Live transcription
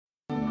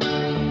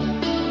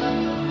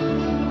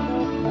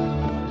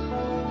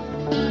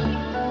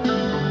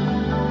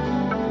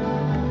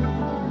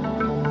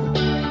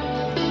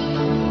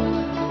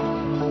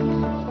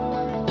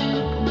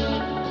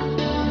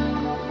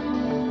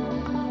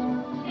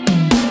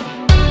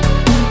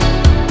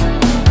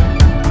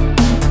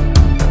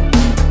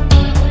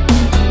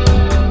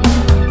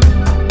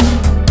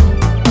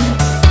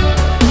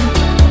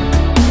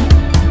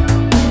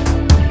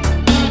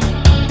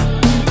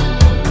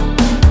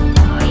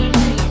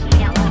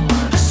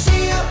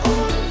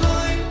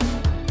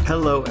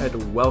Hello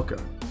and welcome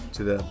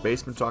to the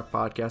Basement Talk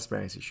Podcast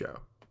Fantasy Show.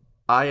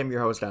 I am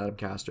your host, Adam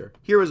Castor,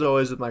 here as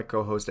always with my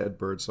co-host, Ed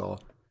Birdsall.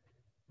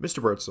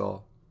 Mr.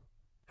 Birdsall,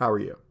 how are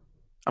you?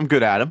 I'm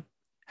good, Adam.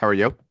 How are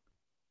you?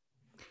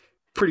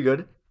 Pretty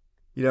good.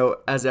 You know,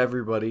 as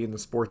everybody in the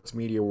sports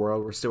media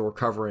world, we're still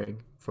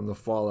recovering from the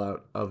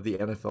fallout of the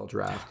NFL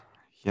draft.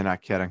 You're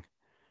not kidding.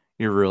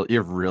 You're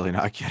really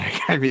not kidding.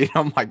 I mean,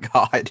 oh my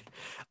God.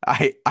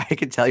 I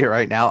can tell you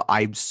right now,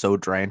 I'm so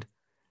drained.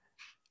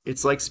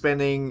 It's like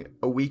spending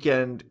a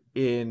weekend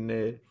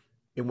in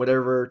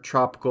whatever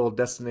tropical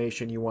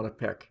destination you want to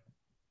pick,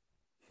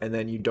 and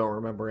then you don't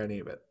remember any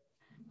of it.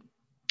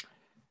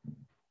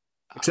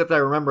 Except I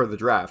remember the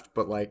draft,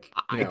 but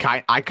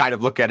I kind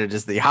of look at it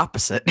as the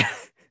opposite.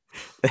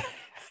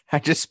 I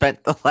just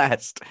spent the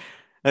last,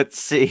 let's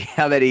see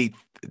how many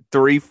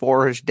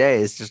 3-4ish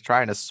days just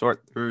trying to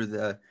sort through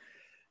the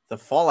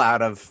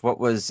fallout of what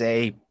was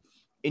a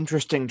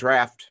interesting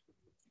draft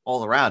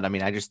all around. I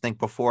mean, I just think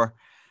before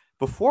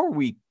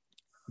we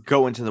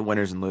go into the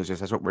winners and losers,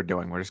 that's what we're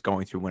doing. We're just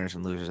going through winners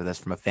and losers of this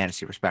from a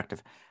fantasy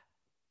perspective.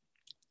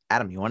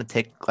 Adam, you want to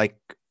take like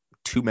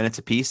 2 minutes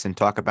apiece and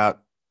talk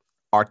about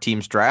our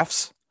team's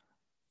drafts?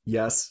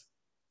 yes,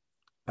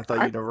 I All thought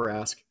right. you'd never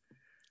ask.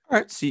 All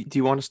right. So do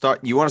you want to start?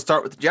 You want to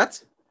start with the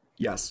Jets?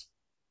 Yes,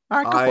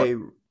 All right, go for it.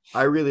 I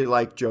I really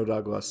like Joe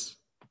Douglas.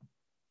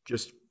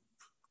 Just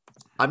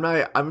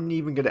I'm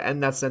even gonna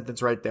end that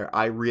sentence right there.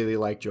 I really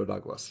like Joe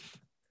Douglas.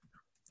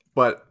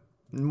 But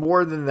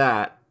more than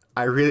that,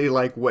 I really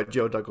like what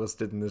Joe Douglas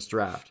did in this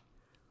draft.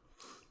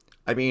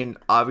 I mean,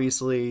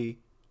 obviously,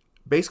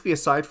 basically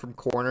aside from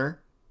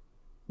corner,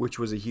 which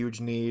was a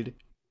huge need,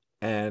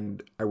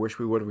 and I wish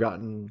we would have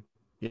gotten,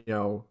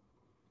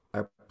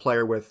 a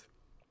player with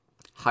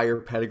higher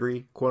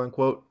pedigree, quote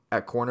unquote,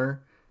 at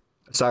corner,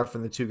 aside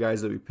from the two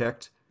guys that we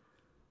picked,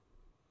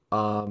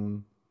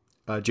 um,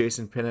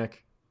 Jason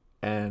Pinnock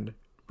and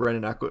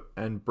Brandon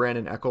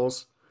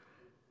Eccles.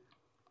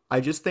 I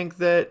just think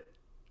that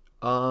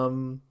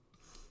um,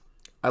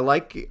 I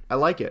like it.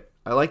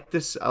 I like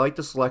this. I like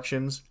the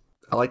selections.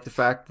 I like the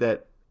fact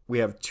that we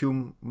have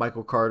two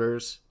Michael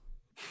Carters.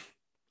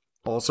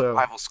 Also,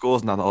 Rival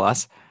schools,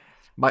 nonetheless.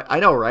 I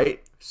know,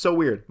 right? So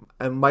weird.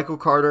 And Michael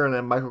Carter and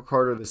then Michael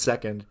Carter the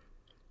second.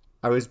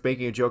 I was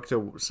making a joke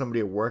to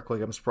somebody at work,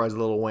 like I'm surprised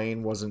Lil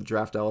Wayne wasn't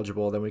draft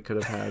eligible. Then we could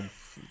have had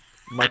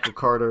Michael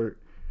Carter.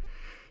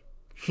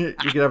 You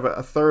could have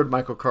a third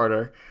Michael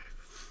Carter.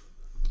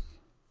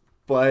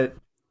 But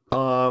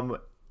um,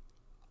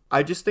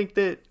 I just think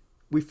that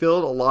we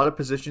filled a lot of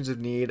positions of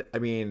need. I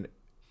mean,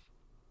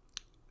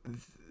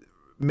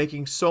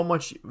 making so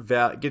much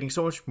getting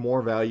so much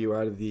more value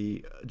out of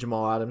the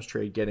Jamal Adams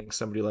trade, getting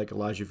somebody like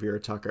Elijah Vera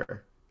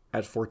Tucker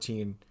at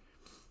 14,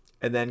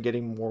 and then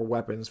getting more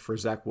weapons for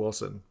Zach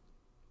Wilson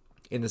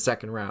in the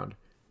second round.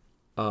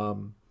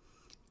 Um,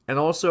 and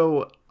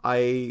also,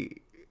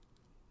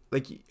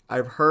 like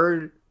I've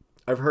heard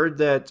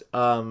that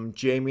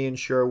Jamie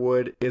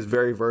Sherwood is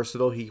very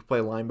versatile. He can play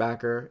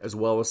linebacker as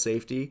well as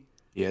safety.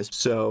 Yes.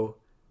 So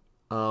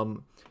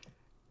um,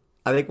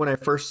 I think when I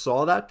first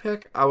saw that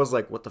pick, I was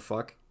like, "What the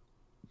fuck?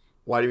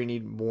 Why do we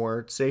need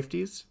more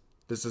safeties?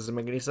 This doesn't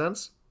make any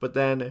sense." But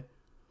then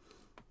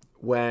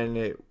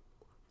when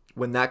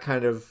when that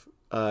kind of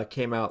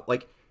came out,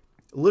 like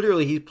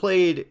literally, he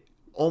played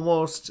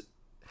almost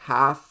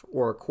half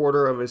or a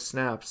quarter of his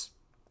snaps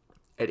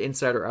at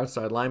inside or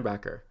outside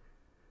linebacker,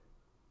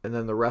 and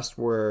then the rest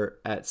were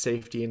at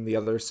safety and the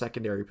other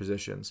secondary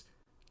positions.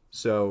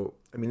 So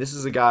I mean, this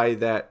is a guy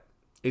that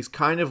is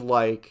kind of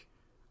like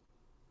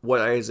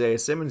what Isaiah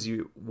Simmons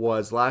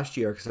was last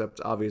year,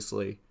 except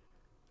obviously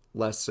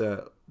less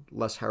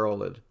less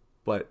heralded.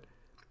 But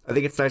I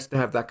think it's nice to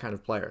have that kind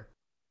of player.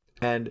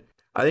 And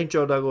I think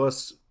Joe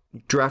Douglas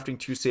drafting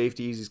two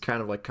safeties, he's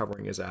kind of like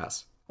covering his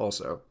ass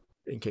also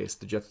in case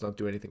the Jets don't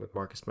do anything with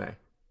Marcus May,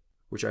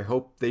 which I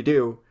hope they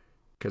do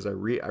because I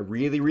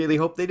really really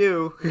hope they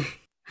do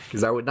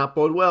because that would not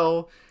bode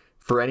well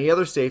for any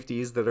other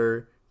safeties that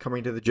are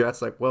coming to the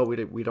Jets. Like, well,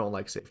 we don't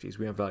like safeties.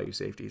 We have value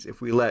safeties.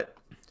 If we let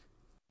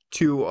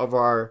two of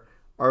our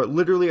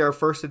literally our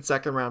first and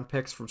second round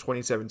picks from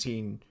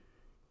 2017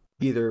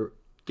 either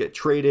get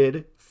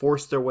traded,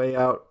 force their way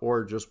out,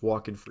 or just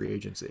walk in free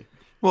agency.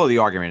 Well, the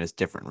argument is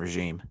different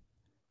regime.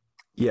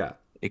 Yeah,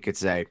 It could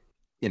say,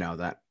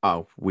 that,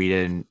 oh, we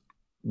didn't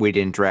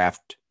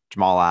draft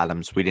Jamal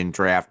Adams. We didn't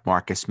draft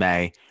Marcus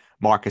May.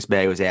 Marcus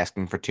May was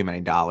asking for too many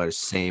dollars,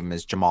 same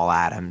as Jamal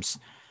Adams.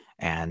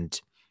 And,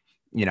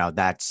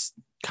 that's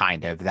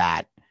kind of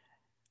that.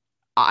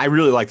 I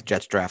really like the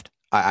Jets draft.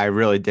 I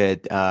really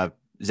did.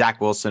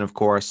 Zach Wilson, of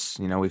course,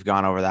 we've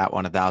gone over that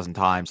one 1,000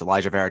 times.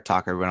 Elijah Vera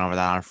Tucker, we went over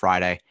that on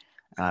Friday.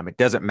 It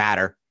doesn't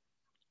matter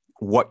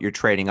what you're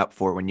trading up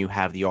for when you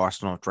have the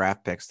arsenal of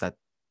draft picks that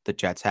the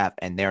Jets have,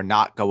 and they're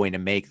not going to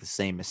make the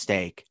same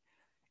mistake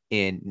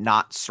in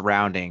not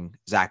surrounding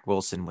Zach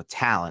Wilson with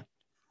talent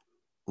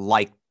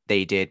like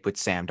they did with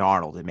Sam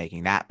Darnold and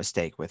making that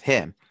mistake with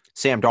him.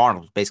 Sam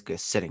Darnold was basically a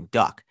sitting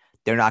duck.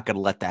 They're not going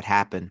to let that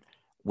happen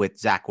with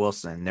Zach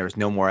Wilson. There was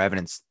no more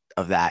evidence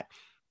of that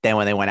Then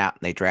when they went out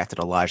and they drafted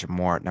Elijah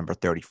Moore at number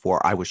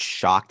 34, I was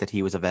shocked that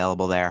he was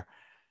available there.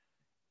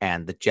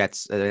 And the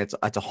Jets, it's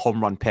a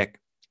home run pick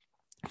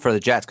for the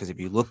Jets, because if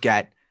you look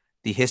at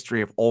the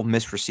history of Ole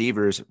Miss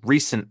receivers,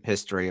 recent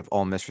history of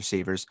Ole Miss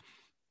receivers,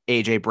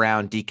 A.J.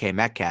 Brown, DK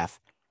Metcalf,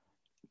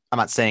 I'm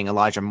not saying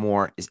Elijah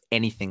Moore is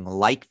anything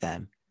like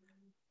them,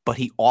 but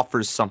he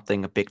offers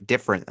something a bit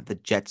different that the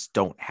Jets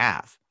don't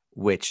have,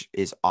 which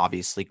is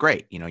obviously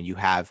great. You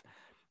have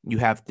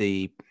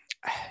the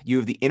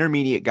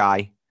intermediate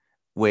guy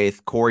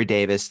with Corey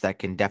Davis that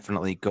can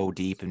definitely go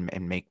deep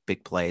and make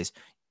big plays.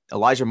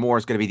 Elijah Moore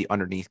is going to be the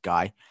underneath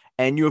guy.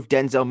 And you have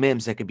Denzel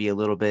Mims that could be a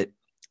little bit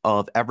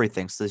of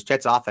everything. So this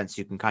Jets offense,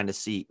 you can kind of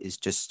see, is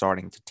just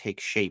starting to take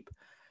shape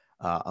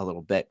a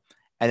little bit.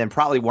 And then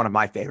probably one of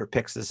my favorite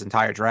picks this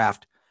entire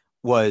draft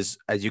was,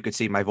 as you can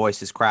see, my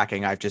voice is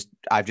cracking. I've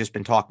just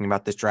been talking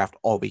about this draft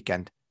all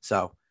weekend.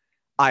 So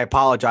I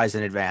apologize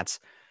in advance.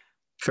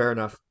 Fair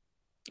enough.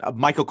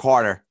 Michael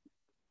Carter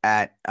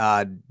at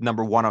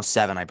number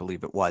 107, I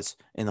believe it was,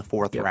 in the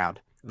fourth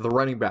round. The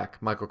running back,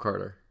 Michael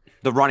Carter.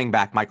 The running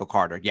back, Michael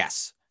Carter.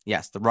 Yes.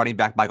 The running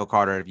back, Michael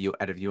Carter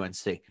out of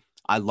UNC.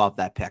 I love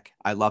that pick.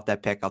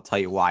 I'll tell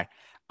you why.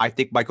 I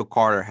think Michael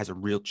Carter has a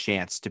real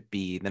chance to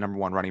be the number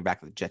one running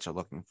back that the Jets are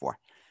looking for.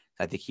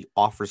 I think he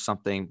offers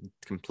something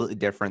completely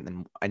different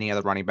than any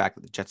other running back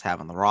that the Jets have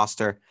on the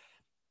roster.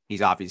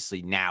 He's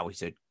obviously now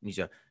he's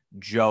a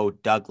Joe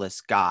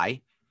Douglas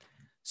guy.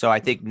 So I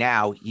think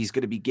now he's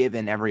going to be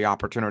given every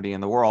opportunity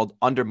in the world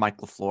under Mike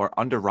LaFleur,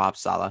 under Rob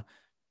Saleh,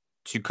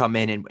 to come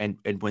in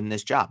and win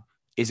this job.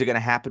 Is it going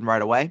to happen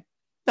right away?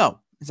 No,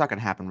 it's not going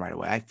to happen right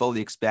away. I fully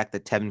expect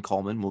that Tevin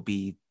Coleman will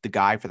be the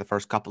guy for the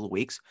first couple of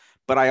weeks,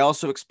 but I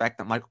also expect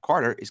that Michael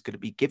Carter is going to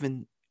be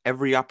given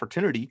every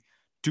opportunity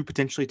to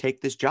potentially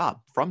take this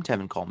job from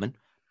Tevin Coleman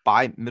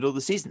by middle of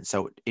the season.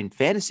 So in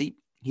fantasy,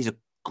 he's a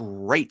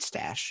great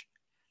stash.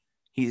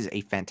 He's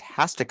a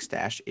fantastic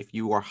stash if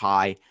you are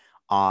high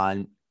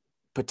on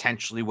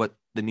potentially what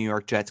the New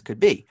York Jets could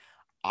be.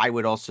 I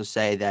would also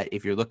say that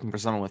if you're looking for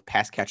someone with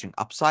pass catching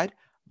upside,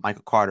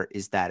 Michael Carter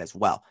is that as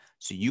well.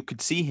 So you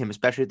could see him,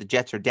 especially if the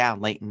Jets are down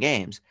late in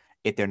games,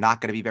 if they're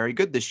not going to be very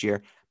good this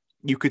year,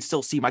 you could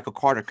still see Michael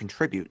Carter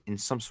contribute in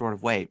some sort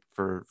of way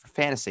for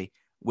fantasy,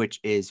 which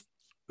is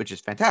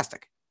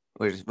fantastic,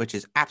 which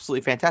is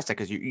absolutely fantastic,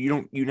 because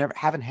you never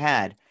haven't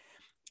had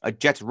a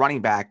Jets running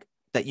back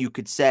that you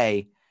could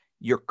say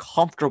you're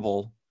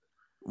comfortable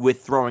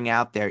with throwing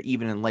out there,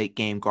 even in late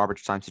game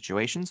garbage time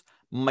situations.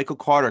 Michael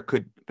Carter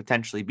could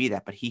potentially be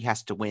that, but he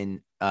has to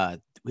win.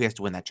 He has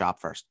to win that job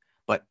first.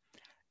 But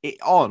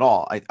all in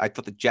all, I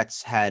thought the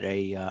Jets had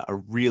a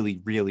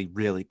really, really,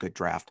 really good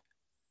draft.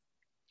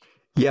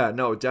 Yeah,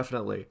 no,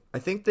 definitely. I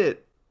think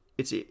that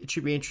it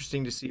should be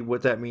interesting to see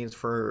what that means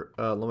for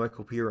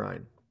Lamichael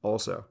Pirine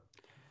also,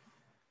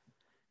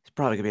 He's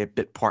probably gonna be a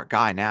bit part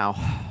guy now.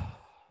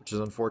 which is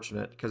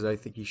unfortunate because I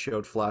think he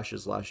showed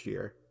flashes last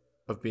year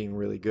of being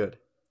really good.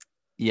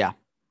 Yeah,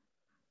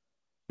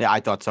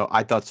 I thought so.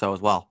 I thought so as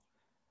well.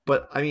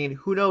 But I mean,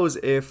 who knows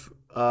if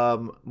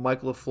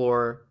Mike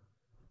LaFleur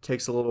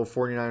takes a little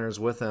 49ers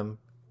with him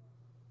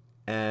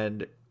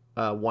and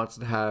wants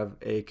to have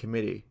a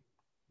committee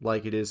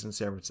like it is in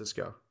San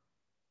Francisco.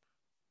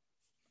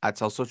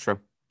 That's also true.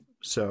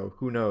 So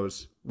who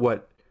knows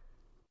what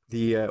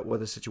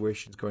the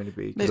situation is going to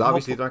be? Because Maybe,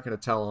 obviously they're not going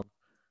to tell him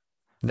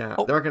now.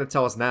 They're not going to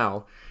tell us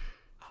now.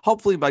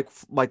 Hopefully Mike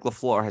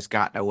LaFleur has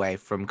gotten away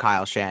from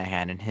Kyle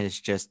Shanahan and his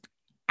just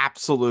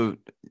absolute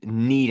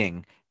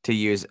needing to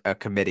use a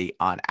committee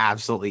on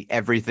absolutely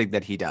everything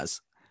that he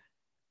does.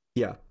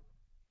 Yeah.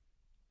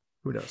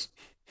 Who knows?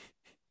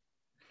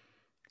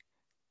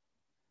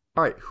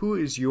 All right, who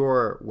is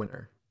your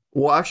winner?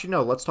 Well, actually,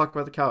 no. Let's talk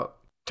about the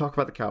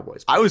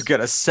Cowboys. I was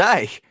gonna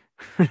say,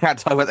 we're not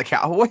talking about the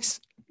Cowboys.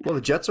 Well,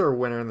 the Jets are a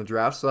winner in the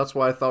draft, so that's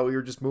why I thought we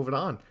were just moving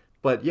on.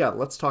 But yeah,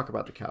 let's talk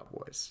about the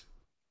Cowboys.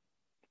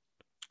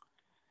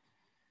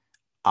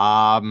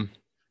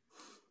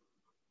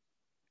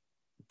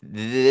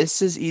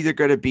 This is either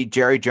going to be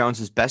Jerry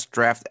Jones's best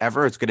draft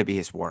ever, or it's going to be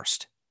his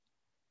worst.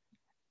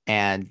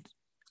 And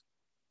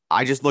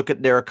I just look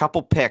at, there are a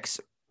couple picks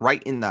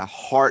right in the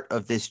heart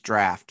of this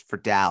draft for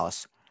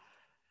Dallas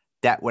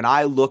that when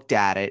I looked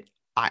at it,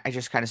 I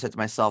just kind of said to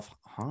myself,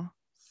 huh?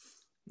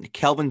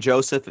 Kelvin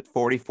Joseph at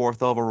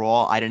 44th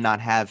overall. I did not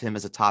have him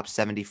as a top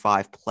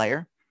 75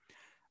 player.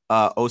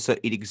 Osa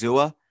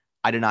Idigzua,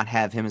 I did not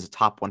have him as a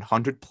top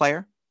 100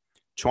 player.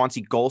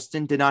 Chauncey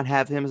Golston did not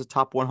have him as a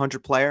top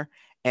 100 player.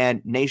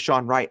 And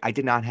Nashawn Wright, I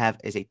did not have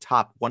as a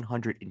top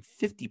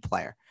 150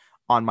 player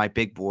on my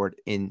big board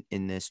in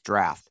this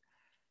draft.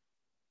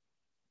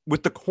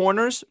 With the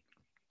corners,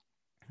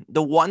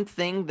 the one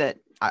thing that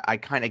I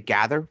kind of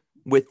gather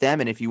with them,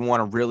 and if you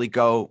want to really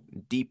go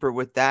deeper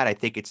with that, I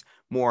think it's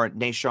more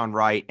Nashawn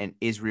Wright and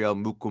Israel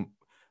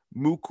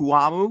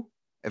Mukuamu,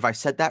 if I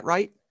said that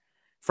right,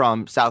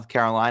 from South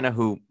Carolina,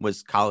 who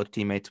was college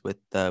teammates with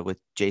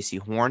J.C.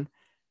 Horn.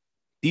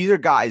 These are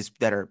guys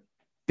that are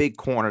big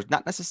corners,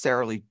 not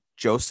necessarily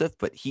Joseph,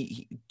 but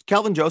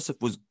Kelvin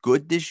Joseph was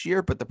good this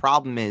year. But the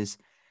problem is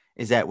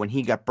is that when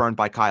he got burned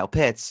by Kyle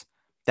Pitts,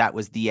 that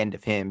was the end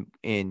of him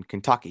in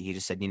Kentucky. He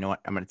just said, you know what,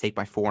 I'm going to take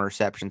my 4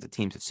 interceptions that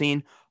teams have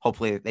seen.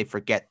 Hopefully they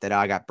forget that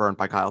I got burned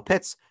by Kyle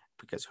Pitts,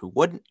 because who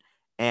wouldn't?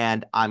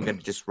 And I'm going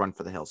to just run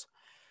for the hills.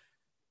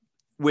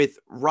 With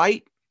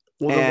Wright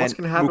Well, then what's and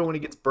going to happen when he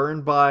gets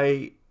burned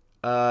by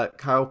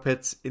Kyle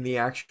Pitts in the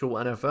actual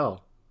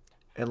NFL,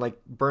 and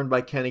like burned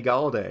by Kenny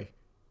Galladay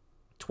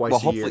well,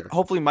 twice a year?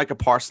 hopefully Micah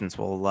Parsons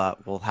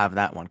will have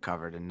that one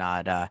covered, and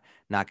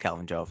not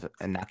Kelvin Joseph,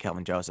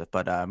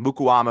 but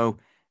Mukuamu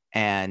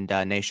and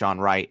Nashawn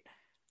Wright.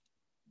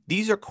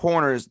 These are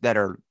corners that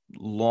are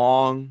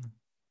long,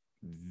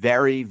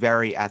 very,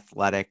 very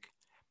athletic,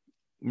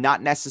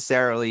 not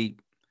necessarily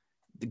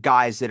the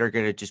guys that are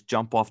going to just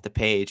jump off the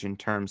page in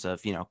terms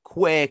of,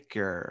 quick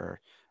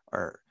or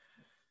I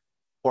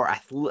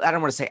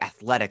don't want to say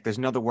athletic. There's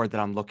another word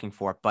that I'm looking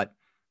for, but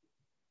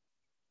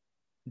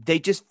they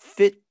just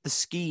fit the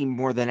scheme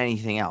more than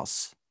anything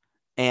else.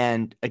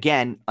 And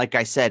again, like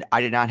I said,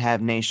 I did not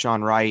have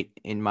Nashawn Wright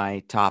in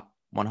my top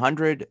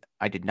 100.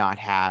 I did not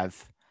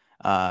have,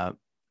 I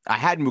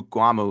had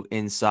Mukuamu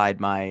inside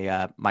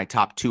my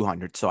top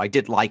 200. So I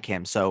did like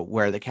him. So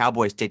where the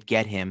Cowboys did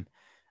get him,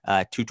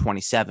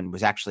 227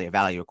 was actually a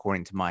value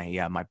according to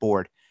my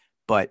board,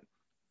 but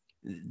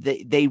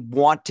they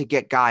want to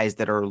get guys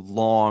that are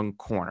long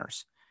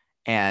corners.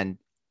 And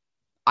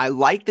I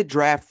like the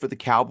draft for the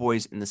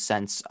Cowboys in the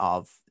sense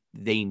of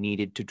they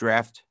needed to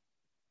draft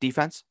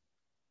defense.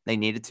 They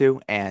needed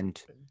to,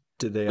 and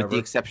Did they with ever?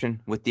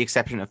 the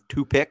exception of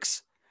 2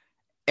 picks,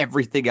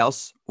 everything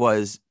else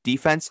was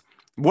defense.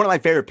 One of my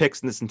favorite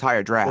picks in this entire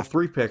Well, draft.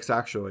 3 picks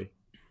actually,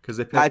 because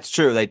they picked. That's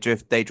true. They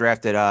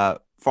drafted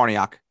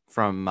Farniok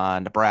from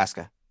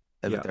Nebraska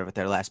Yeah. with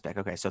their last pick.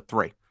 Okay, so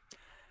 3.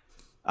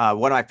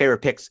 One of my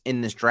favorite picks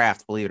in this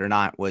draft, believe it or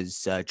not, was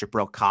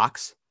Jabril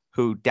Cox,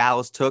 who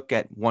Dallas took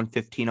at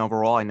 115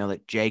 overall. I know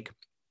that Jake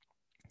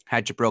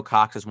had Jabril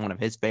Cox as one of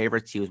his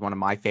favorites. He was one of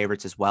my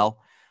favorites as well,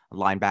 a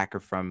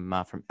linebacker from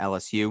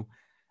LSU.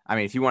 I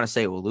mean, if you want to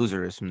say what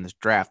losers from this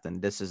draft, then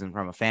this isn't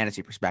from a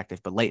fantasy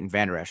perspective, but Leighton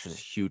Vander Esch is a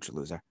huge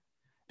loser,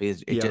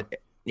 because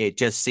it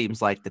just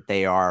seems like that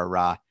they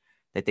are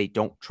that they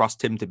don't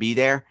trust him to be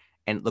there,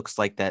 and it looks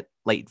like that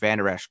Leighton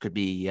Vander Esch could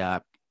be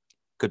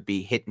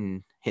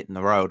hitting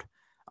the road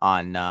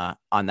on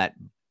that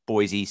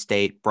Boise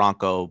State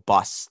Bronco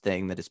bus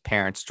thing that his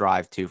parents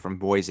drive to from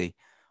Boise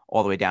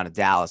all the way down to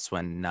Dallas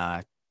when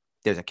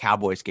there's a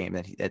Cowboys game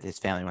that his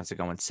family wants to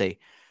go and see.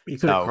 You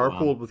could have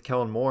carpooled with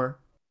Kellen Moore.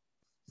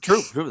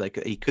 True. Like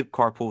he could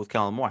carpool with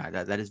Kellen Moore.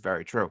 That is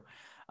very true.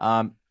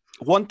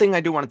 One thing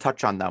I do want to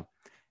touch on though,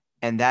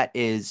 and that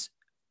is,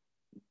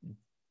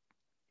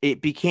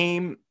 it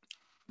became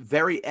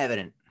very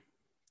evident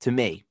to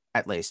me,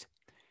 at least,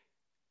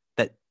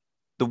 that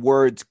the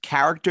words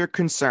character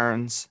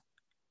concerns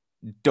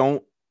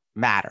don't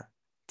matter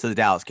to the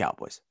Dallas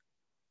Cowboys.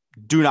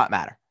 Do not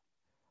matter.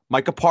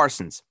 Micah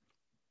Parsons,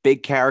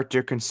 big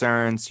character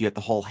concerns. You have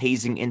the whole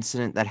hazing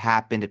incident that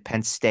happened at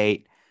Penn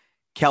State.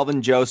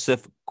 Kelvin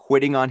Joseph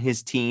quitting on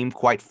his team,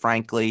 quite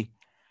frankly.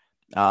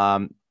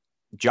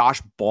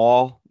 Josh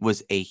Ball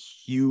was a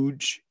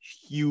huge,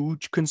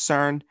 huge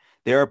concern.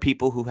 There are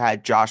people who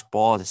had Josh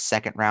Ball as a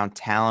second-round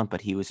talent,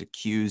 but he was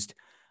accused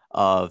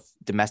of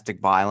domestic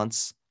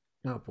violence.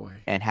 Oh boy.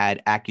 And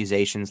had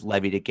accusations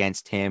levied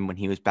against him when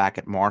he was back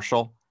at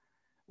Marshall,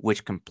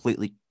 which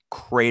completely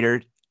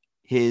cratered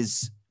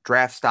his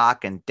draft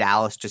stock. And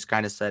Dallas just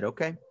kind of said,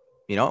 okay,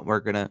 you know what, we're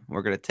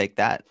gonna take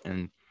that,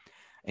 and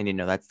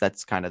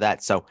that's kind of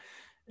that. So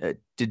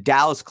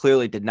Dallas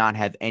clearly did not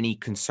have any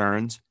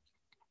concerns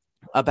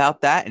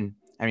about that. And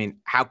I mean,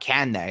 how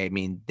can they? I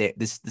mean,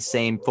 this is the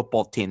same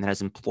football team that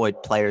has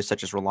employed players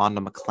such as Rolando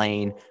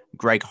McClain,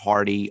 Greg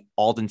Hardy,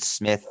 Alden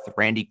Smith,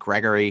 Randy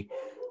Gregory.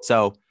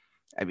 So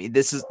I mean,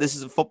 this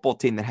is a football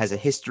team that has a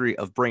history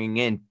of bringing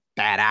in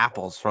bad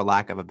apples, for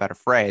lack of a better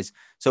phrase.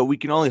 So we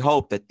can only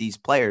hope that these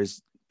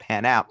players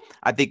pan out.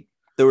 I think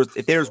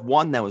if there's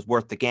one that was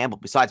worth the gamble,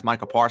 besides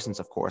Michael Parsons,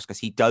 of course, because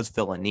he does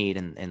fill a need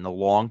in the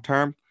long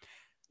term,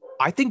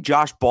 I think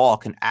Josh Ball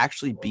can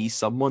actually be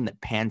someone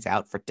that pans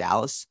out for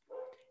Dallas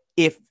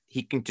if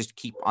he can just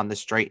keep on the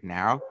straight and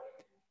narrow,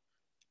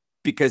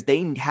 because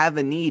they have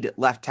a need at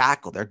left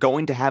tackle. They're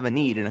going to have a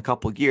need in a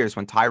couple of years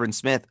when Tyron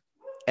Smith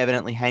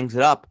evidently hangs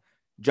it up.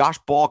 Josh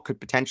Ball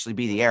could potentially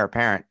be the heir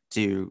apparent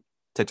to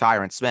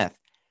Tyron Smith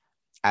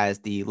as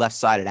the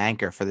left-sided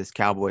anchor for this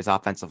Cowboys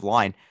offensive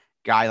line.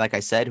 Guy, like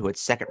I said, who had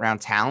second-round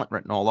talent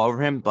written all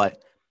over him,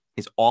 but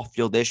his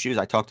off-field issues.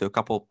 I talked to a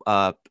couple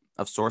of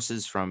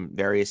sources from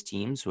various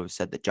teams who have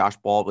said that Josh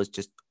Ball was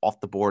just off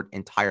the board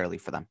entirely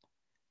for them.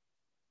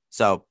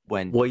 So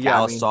when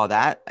Dallas saw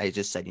that, I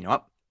just said, you know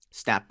what,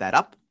 snap that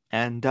up,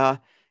 and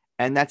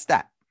that's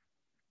that.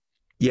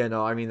 Yeah,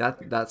 no, I mean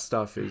that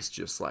stuff is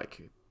just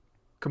like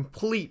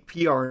complete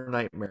PR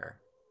nightmare.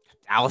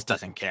 Dallas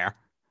doesn't care.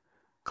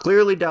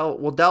 Clearly,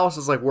 Dallas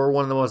is like, we're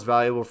one of the most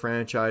valuable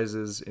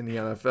franchises in the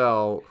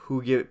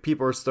NFL.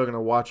 People are still going to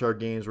watch our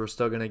games. We're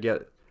still going to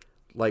get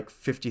like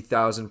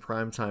 50,000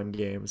 primetime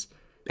games.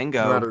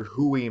 Bingo. No matter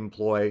who we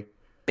employ.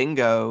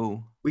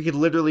 Bingo. We could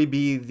literally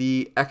be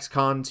the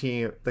ex-con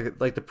team,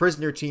 like the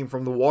prisoner team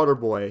from the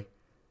Waterboy,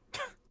 You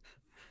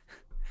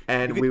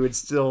and could we would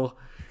still.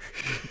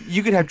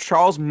 you could have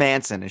Charles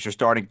Manson as your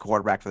starting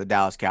quarterback for the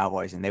Dallas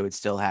Cowboys, and they would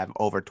still have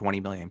over 20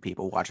 million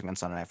people watching on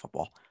Sunday Night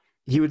Football.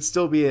 He would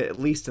still be at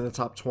least in the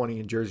top 20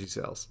 in jersey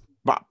sales.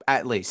 But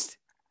at least,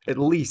 At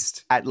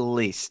least. at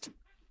least,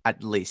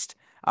 at least.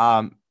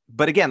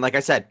 But again, like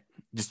I said,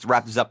 just to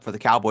wrap this up for the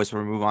Cowboys,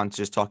 before we move on to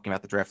just talking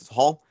about the draft as a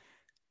whole,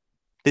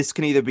 this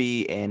can either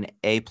be an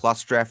A+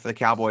 draft for the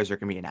Cowboys or it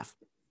can be an F.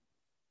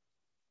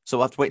 So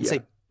we'll have to wait and Yeah.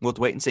 see. We'll have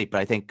to wait and see.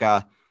 But I think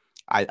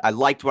I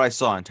liked what I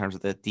saw in terms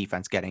of the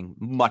defense getting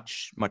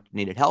much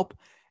needed help,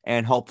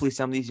 and hopefully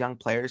some of these young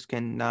players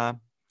can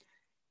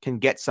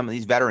get some of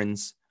these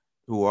veterans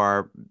who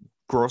are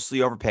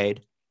grossly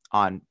overpaid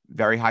on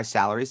very high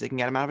salaries. They can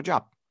get them out of a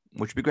job,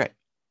 which would be great.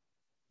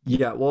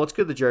 Yeah, well, it's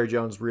good that Jerry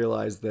Jones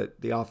realized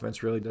that the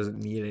offense really doesn't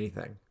need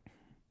anything.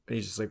 And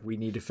he's just like, we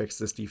need to fix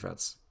this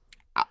defense.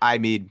 I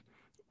mean,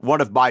 one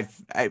of my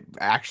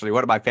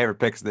favorite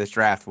picks of this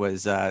draft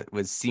was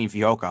Simi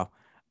Fehoko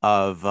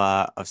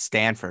of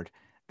Stanford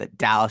that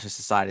Dallas just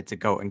decided to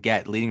go and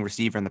get, leading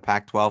receiver in the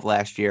Pac-12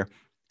 last year,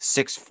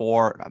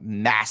 6'4", a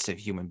massive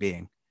human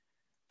being.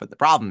 But the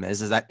problem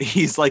is that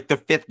he's like the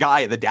fifth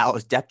guy in the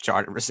Dallas depth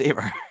chart at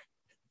receiver.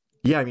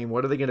 Yeah, I mean,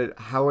 what are they going to,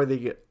 how are they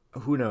get,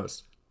 who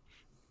knows?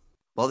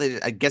 Well,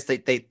 I guess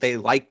they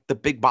like the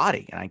big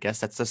body, and I guess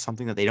that's just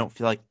something that they don't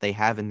feel like they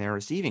have in their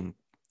receiving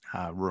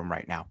room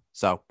right now.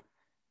 So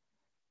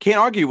can't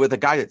argue with a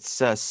guy that's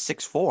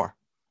 6'4".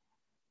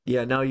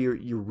 Yeah, no,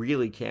 you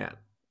really can't.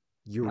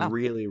 You No,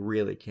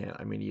 really can't.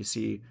 I mean, you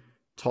see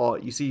tall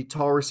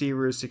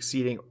receivers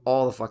succeeding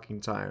all the fucking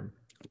time.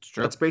 it's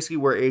true. That's basically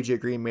where AJ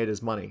Green made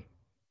his money,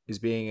 is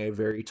being a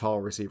very tall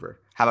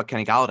receiver. How about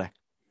Kenny Galladay?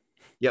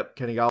 Yep,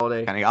 Kenny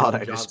Galladay, Kenny Calvin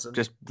Galladay just Johnson.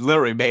 just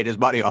literally made his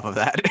money off of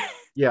that.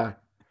 Yeah.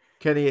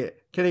 Kenny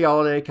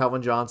Galladay,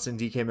 Calvin Johnson,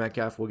 DK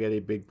Metcalf will get a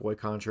big boy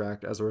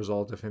contract as a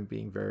result of him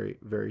being very,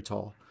 very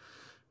tall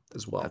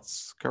as well.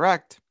 That's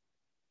correct.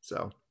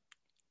 So,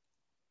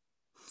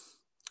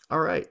 all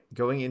right,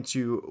 going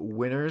into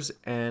winners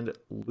and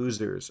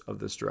losers of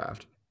this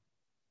draft.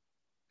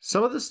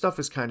 Some of this stuff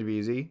is kind of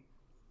easy.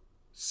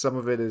 Some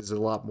of it is a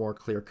lot more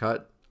clear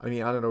cut. I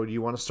mean, I don't know. Do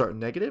you want to start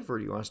negative or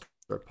do you want to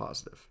start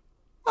positive?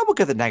 Well, we'll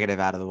get the negative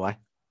out of the way.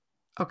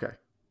 Okay.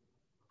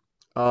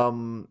 I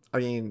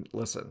mean,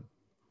 listen.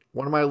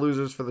 One of my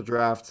losers for the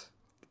draft.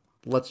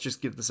 Let's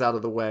just get this out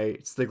of the way.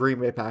 It's the Green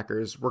Bay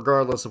Packers,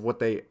 regardless of what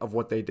they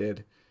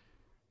did.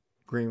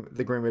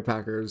 The Green Bay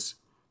Packers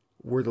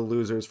were the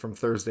losers from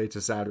Thursday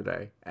to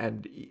Saturday,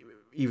 and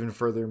even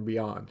further and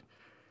beyond,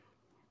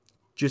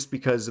 just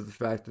because of the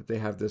fact that they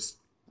have this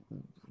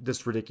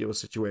ridiculous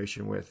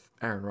situation with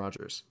Aaron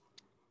Rodgers.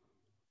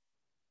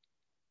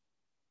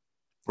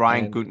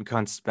 Ryan And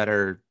Gutekunst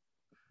better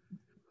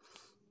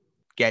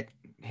get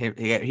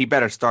he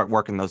better start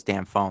working those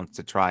damn phones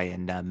to try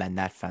and mend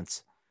that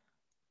fence.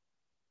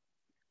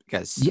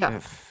 Because,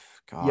 yeah,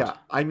 God, yeah.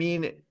 I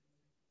mean,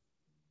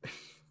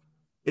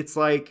 it's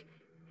like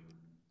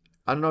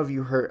I don't know if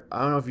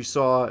you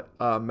saw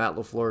Matt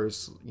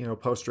LaFleur's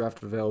post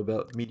draft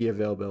media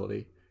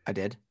availability, I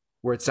did.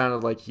 where it sounded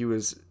like he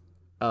was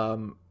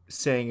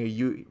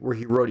saying where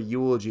he wrote a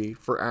eulogy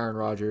for Aaron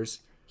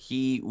Rodgers.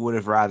 He would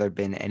have rather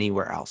been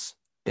anywhere else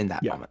in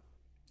that Yeah, moment.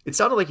 it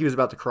sounded like he was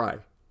about to cry.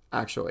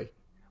 Actually,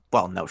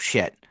 Well, no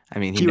shit. I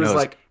mean, he was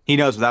like, he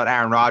knows without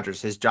Aaron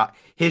Rodgers, his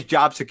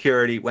job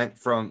security went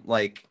from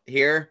like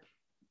here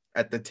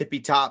at the tippy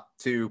top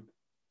to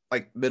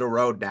like middle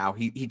road now.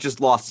 He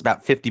just lost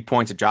about 50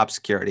 points of job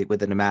security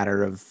within a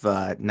matter of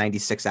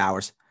 96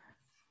 hours.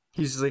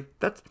 he's just like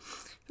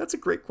that's a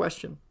great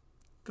question.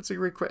 That's a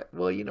great question.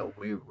 Well,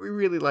 we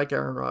really like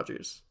Aaron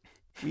Rodgers.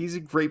 He's a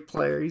great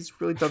player. He's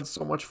really done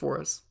so much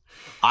for us.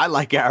 I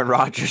like Aaron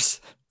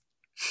Rodgers.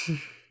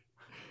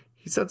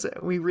 He said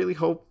we really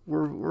hope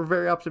we're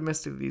very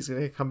optimistic that he's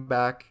going to come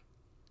back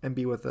and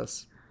be with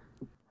us.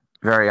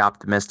 Very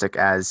optimistic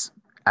as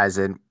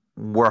in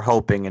we're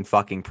hoping and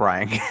fucking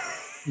praying.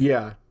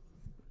 Yeah,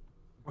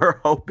 We're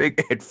hoping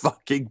and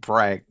fucking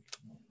praying.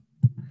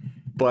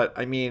 but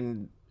I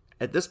mean,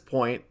 at this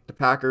point, the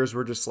Packers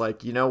were just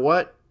like, you know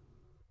what?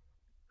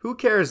 Who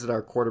cares that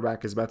our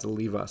quarterback is about to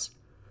leave us?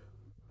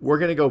 We're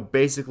going to go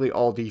basically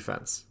all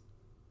defense.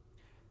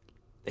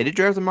 They did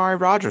draft Amari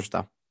Rodgers,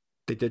 though.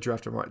 They did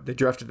draft him. They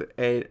drafted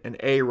an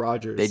A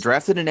Rodgers. They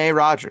drafted an A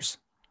Rodgers.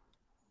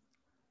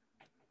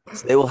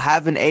 So they will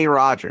have an A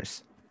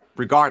Rodgers,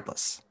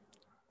 regardless.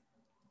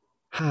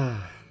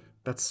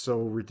 That's so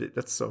ridiculous.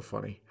 That's so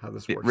funny how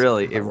this It works.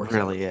 really, how it that works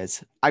really out.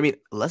 is. I mean,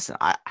 listen,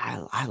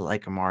 I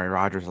like Amari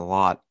Rodgers a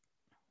lot.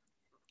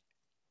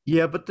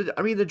 Yeah, but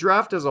I mean, the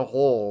draft as a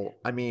whole.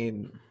 I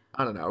mean,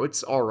 I don't know.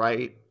 It's all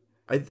right.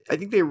 I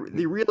think they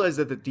realized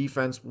that the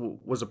defense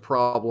was a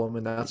problem,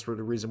 and that's for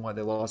the reason why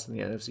they lost in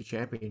the NFC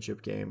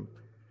Championship game.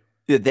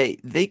 Yeah,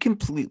 they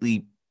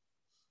completely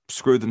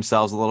screwed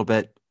themselves a little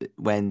bit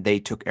when they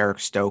took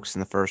Eric Stokes in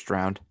the first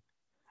round.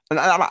 And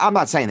I'm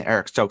not saying that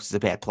Eric Stokes is a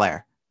bad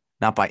player,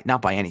 not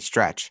by any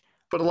stretch.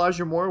 But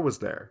Elijah Moore was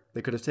there.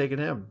 They could have taken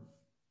him.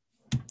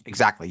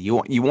 Exactly. You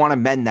want to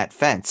mend that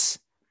fence.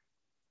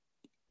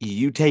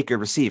 You take a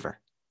receiver.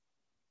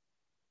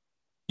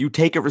 You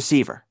take a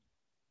receiver.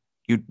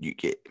 You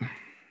get,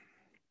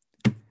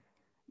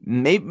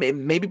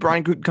 maybe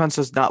Brian Gutekunst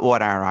does not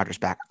want Aaron Rodgers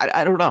back.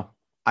 I don't know.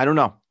 I don't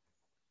know.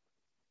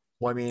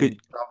 Well, I Could mean, you?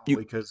 probably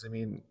because I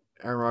mean,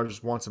 Aaron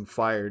Rodgers wants him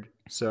fired.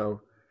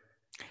 So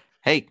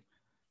Hey,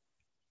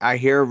 I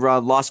hear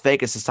Las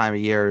Vegas this time of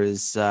year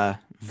is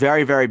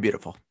very, very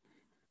beautiful.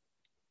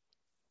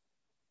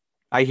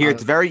 I hear I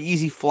it's don't a know. very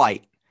easy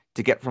flight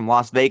to get from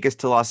Las Vegas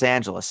to Los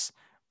Angeles,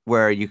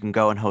 where you can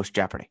go and host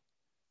Jeopardy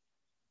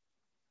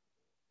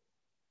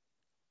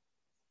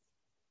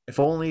If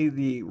only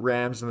the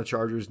Rams and the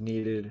Chargers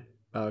needed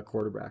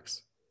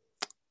quarterbacks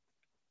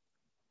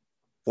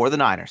or the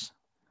Niners.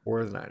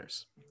 or the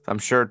Niners. I'm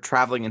sure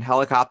traveling in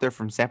helicopter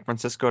from San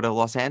Francisco to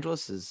Los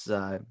Angeles is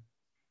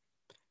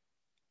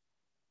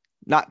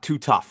not too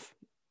tough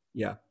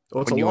Yeah.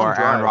 Well, it's a when you long are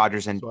Aaron drive,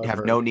 Rodgers and so I've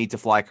have no heard. need to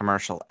fly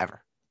commercial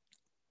ever.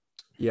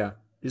 Yeah.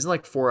 Isn't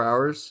like 4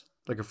 hours,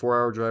 like a 4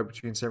 hour drive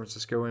between San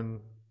Francisco and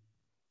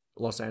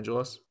Los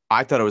Angeles?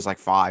 I thought it was like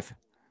 5.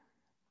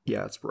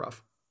 Yeah, it's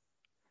rough.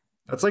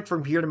 That's like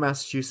from here to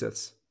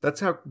Massachusetts. That's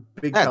how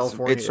big That's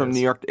California it's from New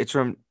is. York. It's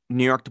from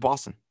New York to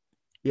Boston.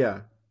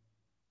 Yeah.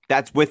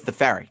 That's with the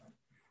ferry.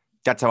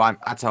 That's how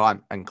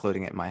I'm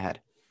including it in my head.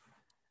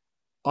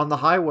 On the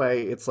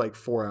highway, it's like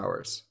 4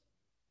 hours.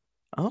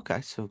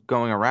 Okay, so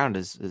going around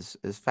is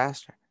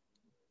faster.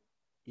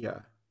 Yeah.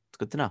 It's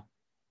good to know.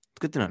 It's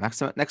good to know. Next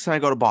time I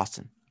go to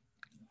Boston,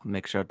 I'll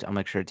make sure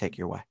to take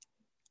your way.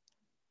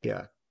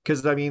 Yeah.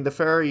 Because, I mean, the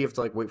ferry, you have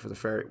to like wait for the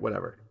ferry,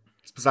 whatever.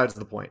 It's besides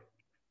the point.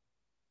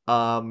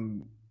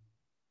 Um,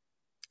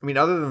 I mean,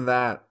 other than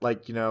that,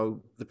 like,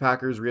 the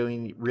Packers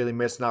really, really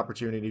missed an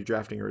opportunity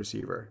drafting a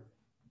receiver.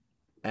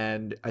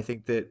 And I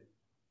think that,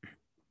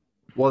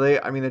 well,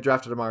 I mean, they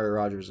drafted Amari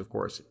Rogers, of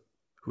course,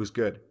 who's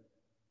good.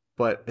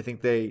 But I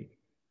think I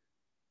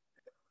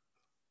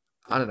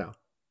don't know.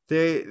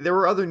 There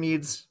were other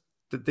needs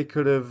that they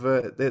could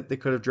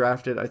have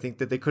drafted. I think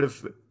that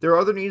there are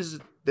other needs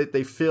that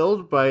they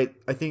filled, but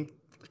I think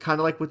kind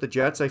of like with the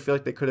Jets, I feel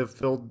like they could have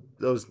filled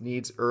those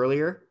needs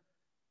earlier,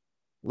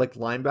 like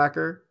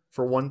linebacker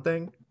for one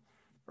thing,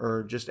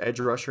 or just edge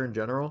rusher in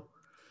general.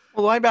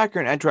 Well, linebacker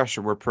and edge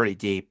rusher were pretty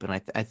deep, and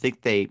I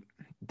think they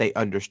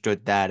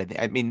understood that. And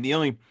I mean, the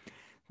only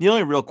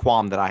real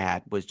qualm that I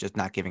had was just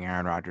not giving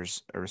Aaron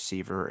Rodgers a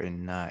receiver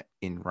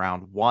in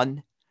round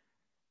one.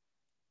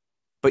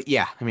 But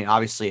yeah, I mean,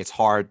 obviously, it's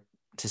hard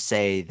to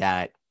say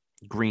that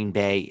Green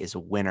Bay is a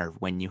winner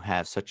when you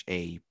have such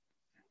a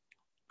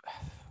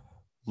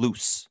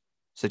loose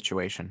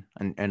situation,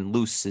 and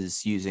loose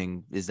is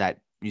using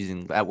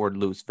that word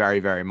loose very,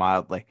 very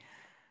mildly.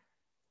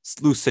 It's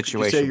loose Could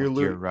you say situation you're with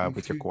your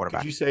could you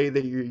quarterback. say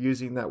that you're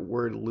using that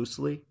word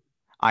loosely?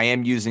 I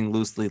am using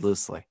loosely.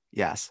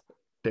 Yes,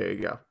 There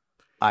you go.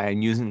 I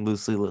am using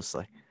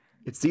loosely.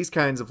 It's this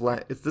kind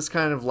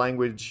of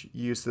language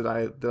use that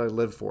I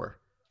live for.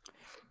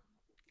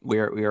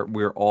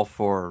 We're all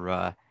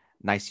for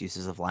nice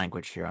uses of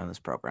language here on this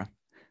program.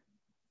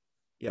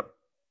 Yep.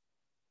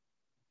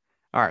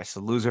 All right, so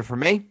loser for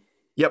me.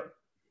 Yep.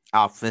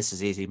 Oh, this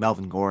is easy.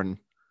 Melvin Gordon.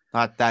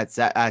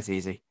 That's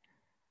easy.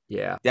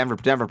 Yeah.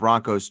 Denver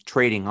Broncos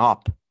trading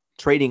up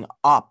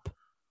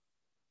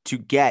to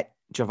get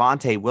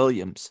Javante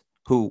Williams,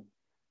 who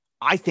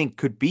I think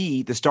could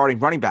be the starting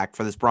running back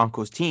for this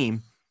Broncos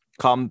team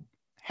come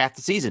half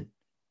the season.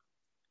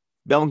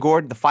 Melvin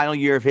Gordon, the final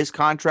year of his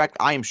contract,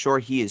 I am sure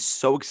he is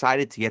so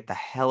excited to get the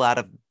hell out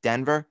of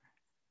Denver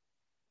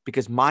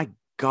because my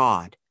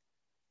God,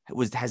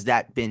 has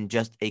that been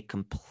just a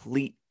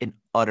complete and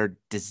utter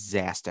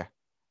disaster?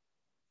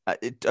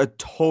 A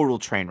total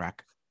train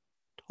wreck.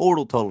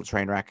 Total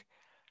train wreck.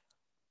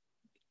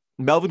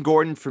 Melvin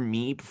Gordon for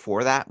me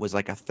before that was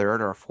like a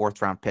third or a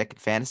fourth round pick in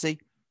fantasy.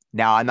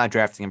 Now I'm not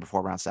drafting him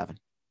before round 7.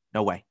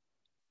 No way.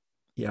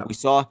 Yeah. We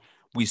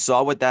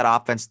saw what that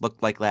offense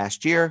looked like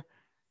last year.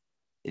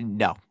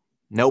 No.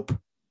 Nope.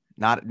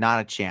 Not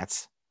a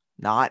chance.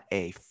 Not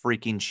a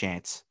freaking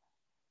chance.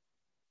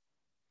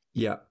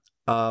 Yeah.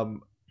 I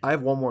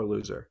have one more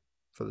loser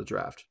for the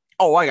draft.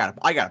 Oh, I got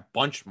a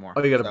bunch more.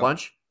 Oh, you got a So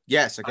bunch?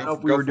 yes, so I don't go know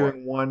if we go were for it.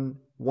 doing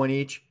one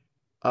each.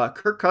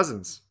 Kirk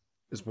Cousins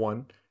is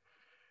one.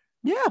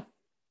 Yeah,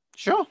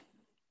 sure.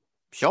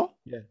 Sure.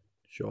 Yeah,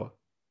 sure.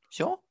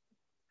 Sure.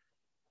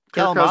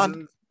 Kirk Kellen Mond,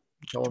 Cousins,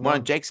 Kellen one of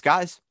Mond, Jake's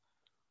guys.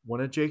 one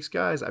of Jake's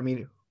guys. I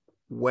mean,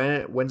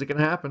 when's it gonna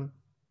happen?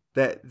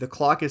 That the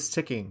clock is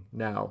ticking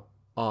now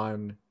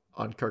on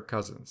Kirk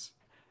Cousins.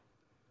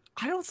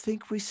 I don't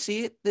think we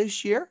see it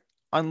this year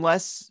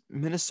unless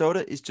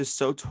Minnesota is just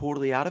so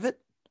totally out of it.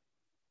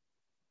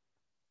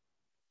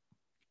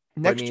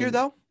 But I Next year, mean,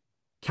 though,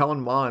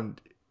 Kellen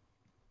Mond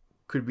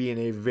could be in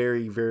a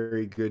very,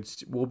 very good.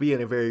 Will be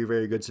in a very,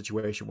 very good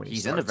situation when he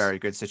he's in a starts. very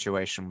good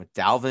situation with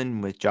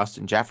Dalvin, with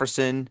Justin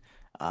Jefferson.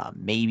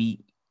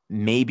 Maybe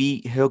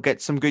he'll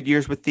get some good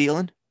years with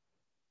Thielen.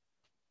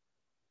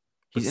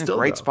 But He's in a still,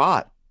 great though,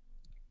 spot.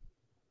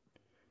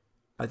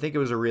 I think it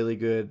was a really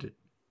good,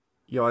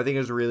 I think it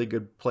was a really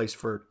good place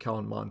for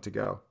Kellen Mond to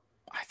go.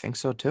 I think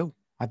so too.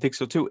 I think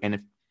so too.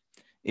 And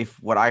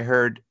if what I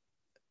heard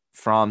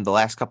from the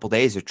last couple of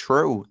days are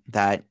true,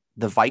 that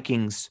the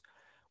Vikings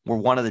were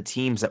one of the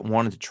teams that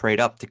wanted to trade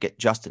up to get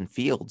Justin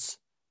Fields,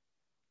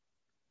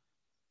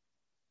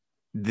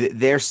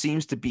 there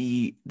seems to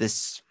be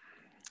this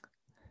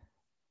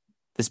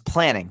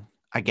planning,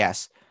 I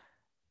guess,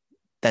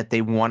 that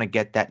they want to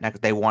get that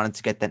next. They wanted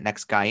to get that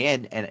next guy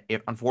in, and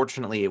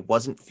unfortunately, it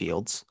wasn't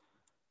Fields,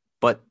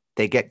 but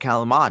they get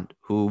Kellen Mond,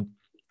 who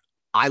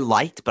I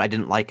liked, but I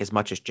didn't like as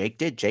much as Jake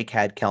did. Jake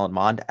had Kellen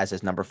Mond as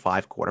his number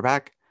 5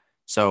 quarterback,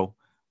 so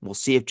we'll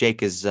see if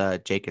Jake is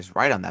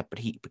right on that.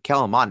 But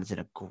Kellen Mond is in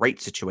a great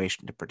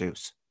situation to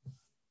produce.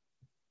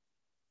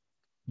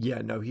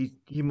 Yeah, no, he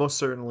most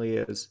certainly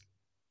is.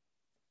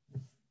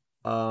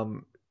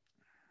 Um,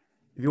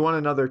 if you want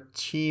another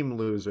team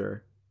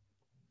loser,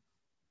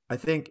 I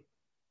think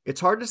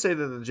it's hard to say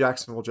that the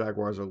Jacksonville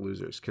Jaguars are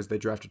losers because they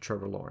drafted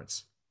Trevor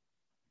Lawrence.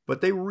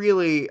 But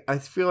I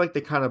feel like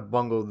they kind of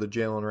bungled the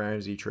Jalen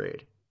Ramsey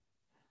trade.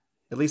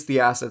 At least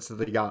the assets that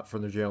they got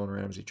from the Jalen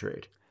Ramsey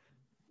trade.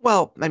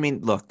 Well, I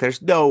mean, look,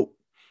 there's no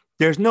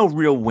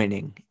real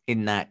winning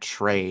in that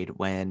trade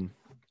when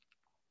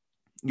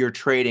you're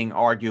trading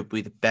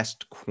arguably the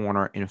best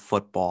corner in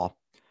football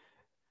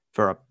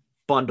for a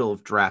bundle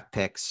of draft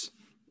picks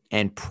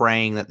and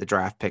praying that the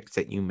draft picks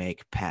that you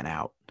make pan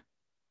out.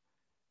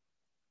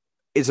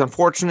 It's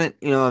unfortunate,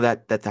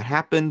 that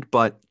happened,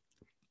 but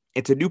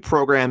it's a new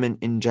program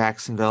in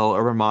Jacksonville.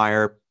 Urban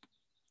Meyer,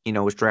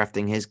 was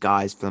drafting his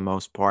guys for the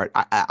most part.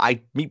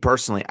 Me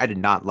personally, I did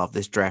not love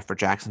this draft for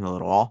Jacksonville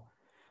at all.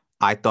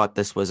 I thought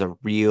this was a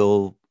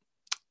real,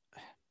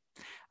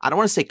 I don't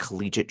want to say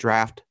collegiate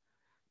draft,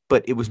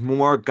 but it was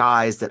more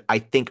guys that I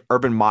think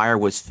Urban Meyer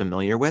was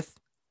familiar with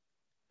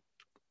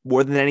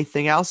more than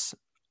anything else.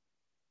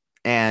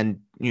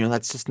 And,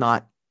 that's just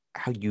not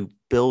how you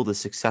build a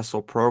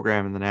successful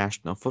program in the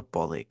National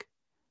Football League,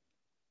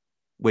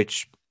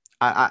 which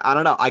I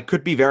don't know. I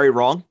could be very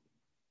wrong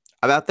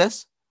about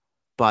this,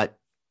 but,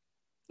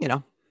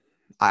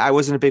 I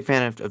wasn't a big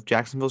fan of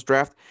Jacksonville's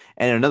draft.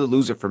 And another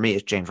loser for me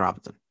is James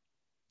Robinson.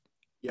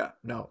 Yeah,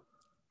 no,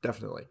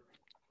 definitely.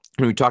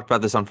 And we talked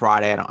about this on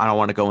Friday. I don't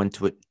want to go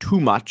into it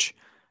too much,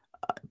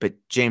 but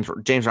James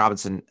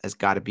Robinson has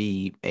got to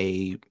be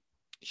a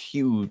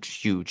huge,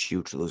 huge,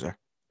 huge loser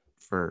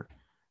for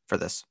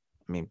this.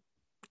 I mean,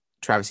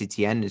 Travis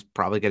Etienne is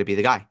probably going to be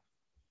the guy.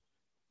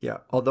 Yeah,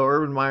 although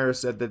Urban Meyer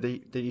said that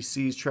he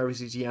sees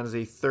Travis Etienne as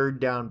a third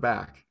down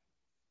back,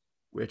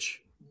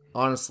 which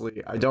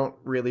honestly I don't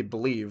really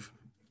believe.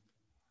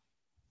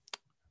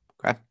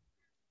 Okay.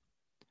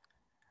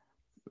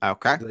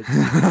 Okay.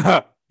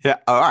 Like, Yeah.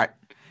 All right.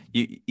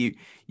 You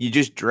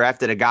just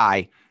drafted a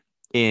guy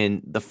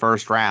in the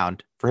first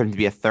round for him to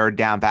be a third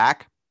down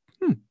back.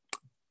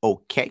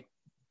 Okay.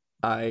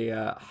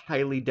 I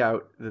highly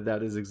doubt that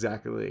that is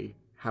exactly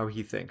how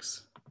he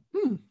thinks.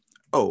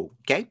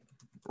 Okay.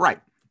 Right.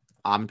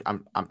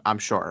 I'm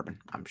sure, Urban.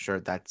 I'm sure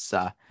that's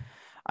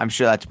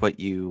what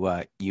you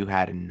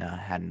had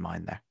in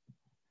mind there.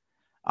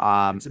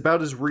 It's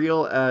about as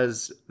real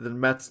as the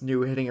Mets'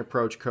 new hitting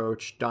approach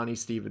coach, Donnie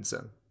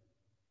Stevenson,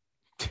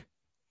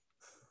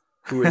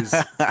 who is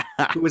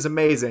who is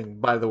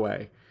amazing, by the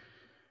way.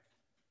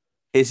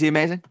 Is he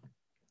amazing?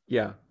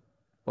 Yeah.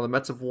 Well, the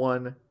Mets have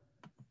won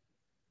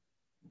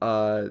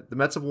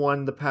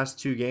the past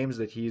 2 games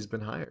that he's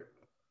been hired,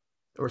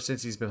 or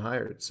since he's been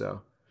hired.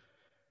 So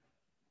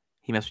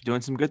He must be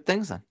doing some good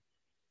things then.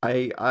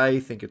 I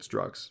think it's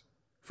drugs,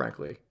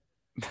 frankly.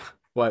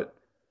 But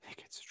I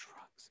think it's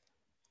drugs.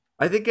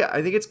 I think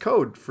it's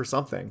code for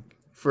something.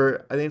 I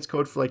think it's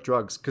code for like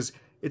drugs. Because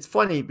it's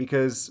funny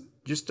because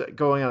just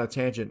going on a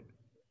tangent.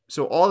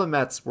 So all the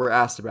Mets were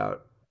asked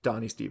about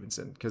Donnie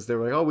Stevenson because they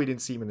were like, oh, we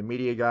didn't see him in the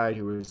media guide.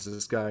 Who is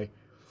this guy?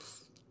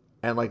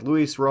 And like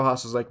Luis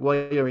Rojas was like,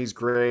 well, he's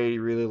great. He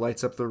really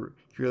lights up he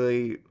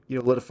really,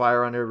 lit a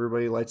fire on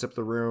everybody, lights up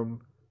the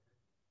room,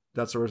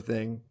 that sort of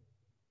thing.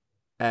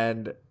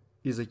 And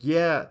he's like,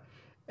 yeah.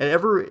 And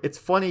it's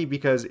funny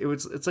because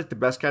it's like the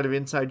best kind of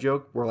inside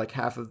joke where like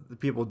half of the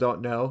people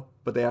don't know,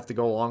 but they have to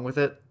go along with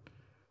it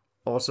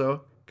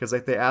also. Because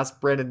like they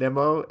asked Brandon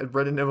Nimmo and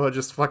Brandon Nimmo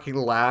just fucking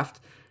laughed.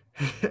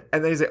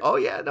 And then he's like, oh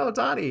yeah, no,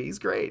 Donnie, he's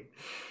great.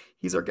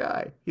 He's our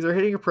guy. He's our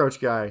hitting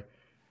approach guy.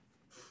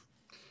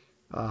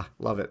 Ah,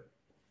 love it.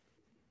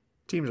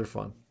 Teams are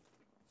fun.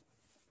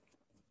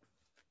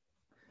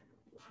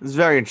 It's a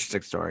very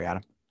interesting story,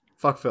 Adam.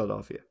 Fuck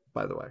Philadelphia,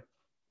 by the way.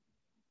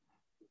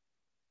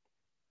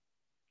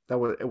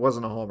 It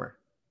wasn't a homer.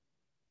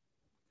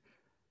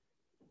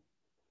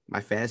 My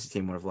fantasy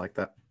team would have liked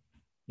that.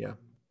 Yeah.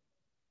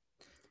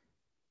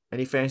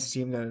 Any fantasy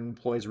team that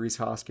employs Reese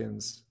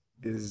Hoskins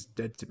is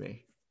dead to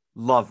me.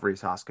 Love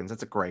Reese Hoskins.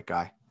 That's a great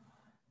guy.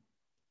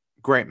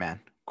 Great man.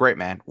 Great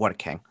man. What a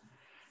king.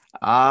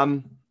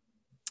 I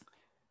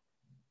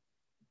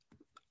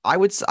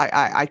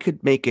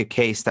could make a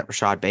case that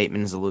Rashad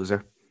Bateman is a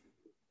loser.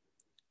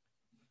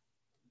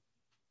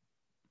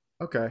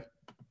 Okay.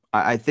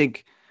 I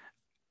think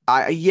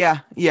I'll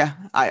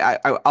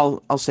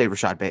say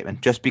Rashad Bateman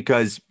just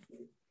because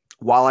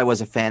while I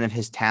was a fan of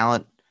his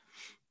talent,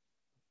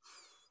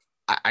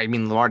 I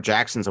mean Lamar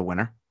Jackson's a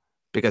winner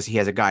because he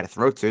has a guy to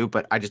throw to,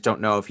 but I just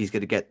don't know if he's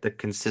going to get the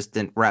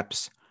consistent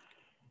reps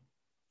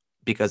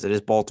because it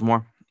is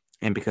Baltimore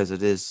and because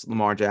it is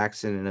Lamar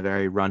Jackson in a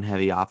very run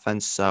heavy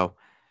offense. So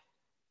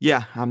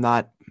yeah, I'm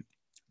not.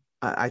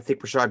 I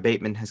think Rashad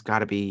Bateman has got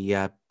to be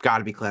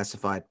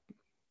classified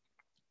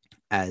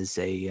as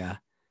a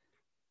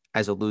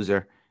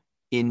loser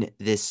in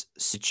this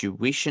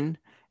situation.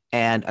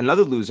 And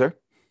another loser,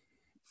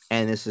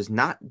 and this is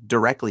not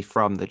directly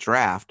from the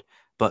draft,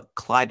 but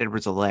Clyde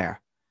Edwards-Helaire,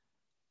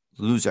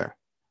 loser,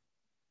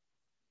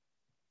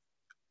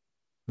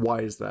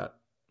 Why is that?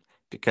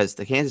 because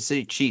the Kansas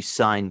City Chiefs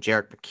signed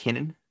Jerick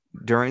McKinnon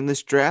during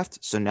this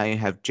draft. So now you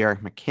have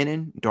Jerick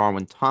McKinnon,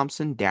 Darwin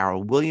Thompson,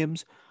 Darrell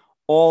Williams,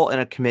 all in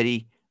a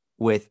committee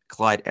with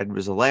Clyde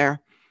Edwards-Helaire.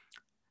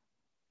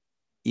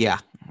 Yeah.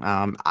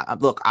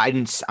 Look,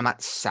 I'm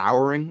not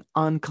souring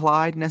on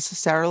Clyde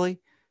necessarily,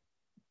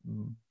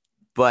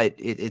 but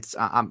he's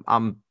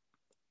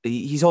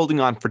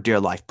holding on for dear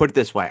life. Put it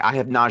this way: I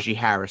have Najee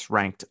Harris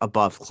ranked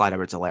above Clyde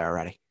Edwards-Helaire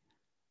already.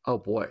 Oh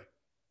boy.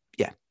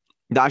 Yeah,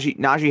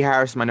 Najee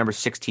Harris is my number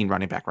 16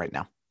 running back right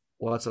now.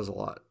 Well, that says a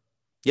lot.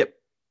 Yep,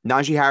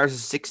 Najee Harris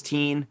is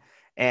 16,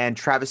 and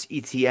Travis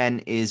Etienne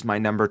is my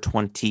number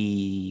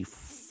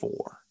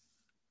 24,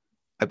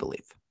 I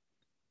believe.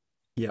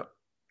 Yep.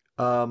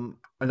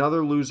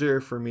 Another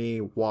loser for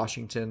me,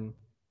 Washington.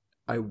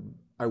 I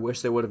I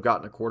wish they would have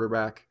gotten a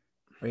quarterback.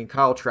 I mean,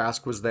 Kyle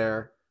Trask was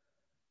there.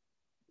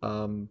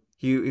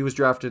 He was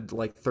drafted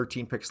like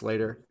 13 picks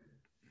later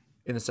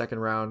in the second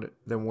round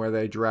than where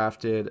they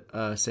drafted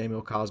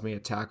Samuel Cosmi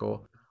at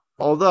tackle.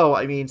 Although,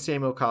 I mean,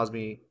 Samuel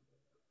Cosmi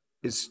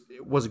is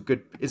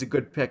a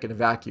good pick in a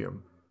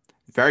vacuum.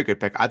 Very good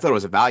pick. I thought it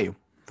was a value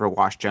for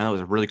Washington. It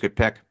was a really good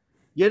pick.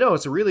 Yeah, no,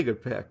 it's a really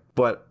good pick,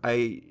 but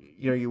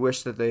you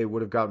wish that they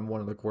would have gotten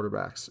one of the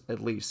quarterbacks at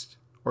least,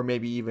 or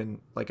maybe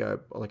even like a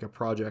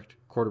project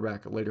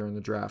quarterback later in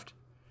the draft.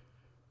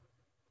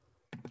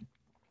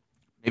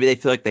 Maybe they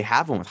feel like they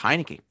have one with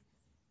Heineke.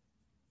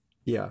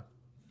 Yeah.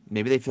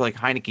 Maybe they feel like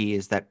Heineke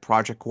is that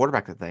project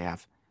quarterback that they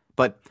have.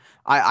 But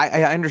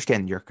I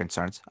understand your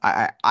concerns.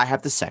 I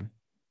have the same.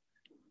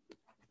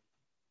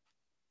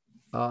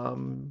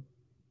 Um,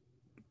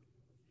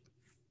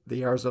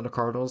 the Arizona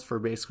Cardinals for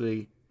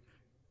basically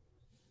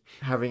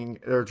having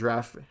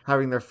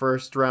their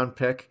first round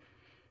pick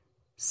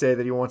say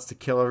that he wants to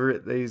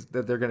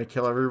that they're going to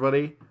kill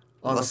everybody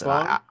on the Listen,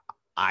 phone.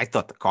 I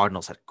thought the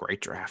Cardinals had a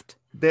great draft.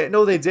 They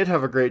did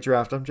have a great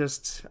draft. I'm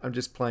just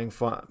playing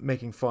fun,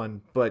 making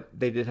fun, but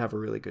they did have a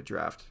really good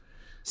draft.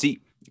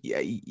 See, yeah,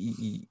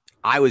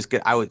 I was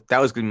good. That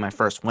was going to be my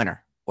first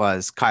winner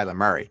was Kyler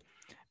Murray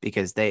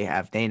because they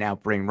now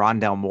bring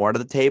Rondell Moore to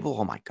the table.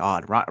 Oh my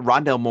God,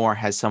 Rondell Moore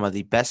has some of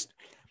the best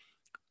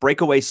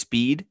breakaway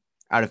speed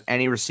out of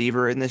any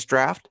receiver in this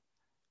draft,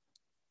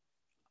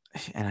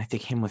 and I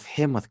think him with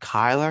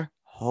Kyler,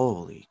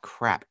 holy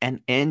crap,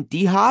 and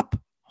D Hop,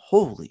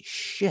 holy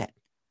shit,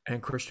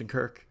 And Christian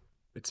Kirk,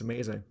 it's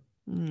amazing.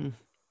 mm.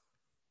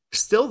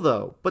 Still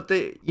though, but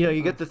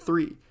you get the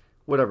three,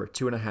 whatever,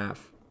 two and a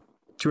half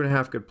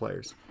good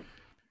players.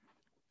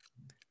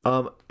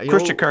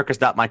 Christian Kirk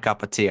is not my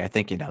cup of tea. I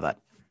think you know that.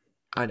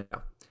 I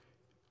know.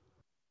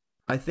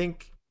 I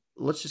think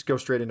let's just go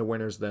straight into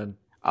winners then.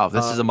 Oh,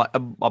 this is a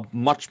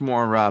much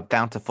more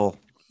bountiful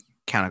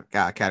kind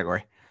of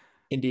category.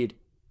 Indeed.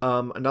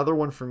 Another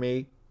one for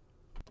me,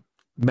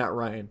 Matt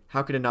Ryan.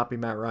 How could it not be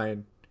Matt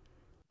Ryan?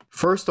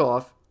 First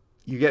off,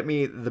 you get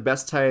me the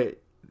best tight.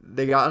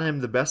 They got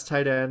him the best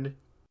tight end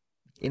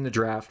in the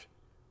draft,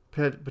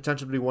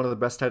 potentially one of the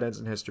best tight ends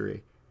in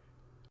history.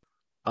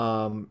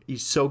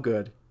 He's so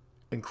good,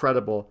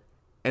 incredible,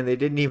 and they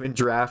didn't even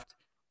draft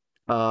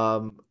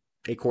a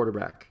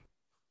quarterback.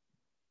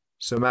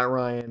 So Matt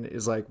Ryan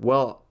is like,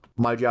 well,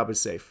 my job is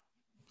safe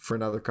for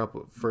another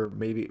couple, for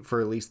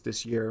at least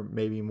this year,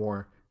 maybe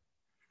more.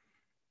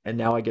 And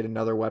now I get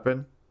another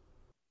weapon.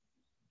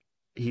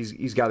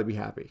 He's got to be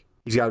happy.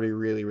 He's got to be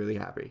really really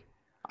happy.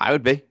 I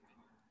would be.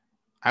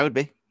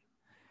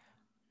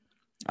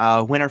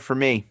 Winner for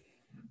me.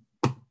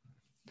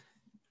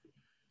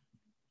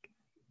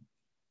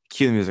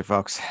 Cue the music,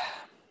 folks.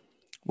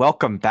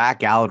 Welcome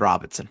back, Allen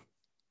Robinson.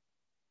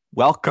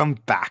 Welcome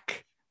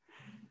back.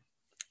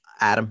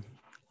 Adam,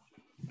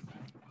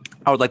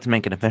 I would like to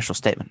make an official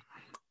statement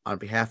on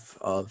behalf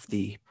of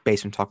the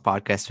Basement Talk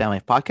Podcast family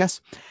of podcasts.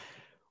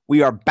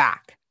 We are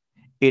back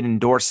in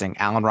endorsing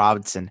Allen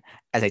Robinson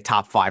as a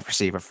top 5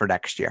 receiver for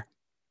next year.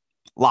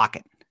 Lock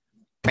it.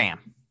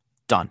 Bam.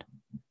 Done.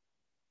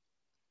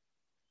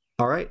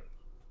 All right.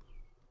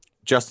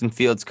 Justin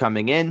Fields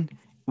coming in.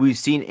 We've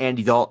seen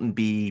Andy Dalton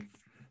be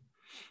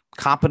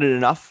competent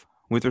enough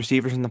with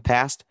receivers in the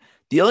past.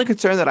 The only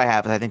concern that I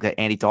have is I think that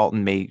Andy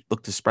Dalton may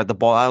look to spread the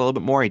ball out a little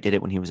bit more. He did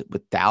it when he was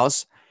with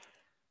Dallas.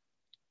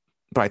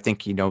 But I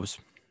think he knows,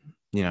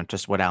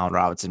 just what Allen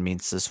Robinson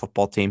means to this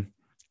football team.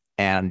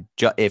 And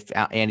if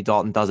Andy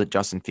Dalton does it,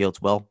 Justin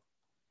Fields will.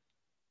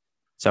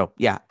 So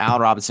yeah,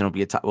 Allen Robinson will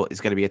be is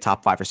going to be a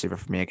top 5 receiver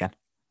for me again.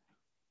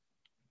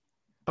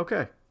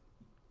 Okay.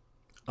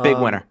 Big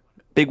winner.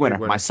 Big Big winner.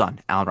 My winner.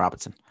 son, Allen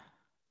Robinson.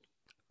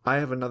 I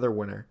have another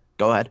winner.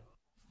 Go ahead.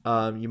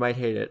 You might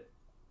hate it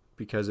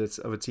because it's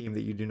of a team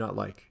that you do not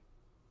like.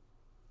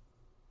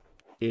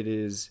 It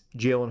is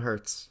Jalen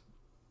Hurts.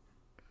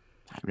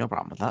 I have no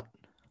problem with that.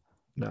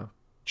 No.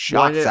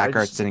 Shocked Well, Zach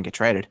Ertz didn't get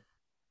traded.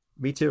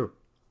 me too.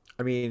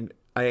 I mean,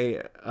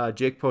 I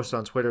Jake posted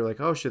on Twitter like,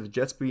 "Oh, should the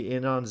Jets be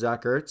in on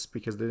Zach Ertz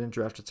because they didn't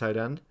draft a tight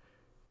end?"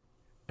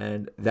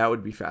 And that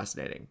would be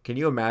fascinating. Can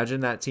you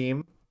imagine that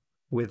team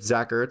with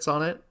Zach Ertz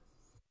on it?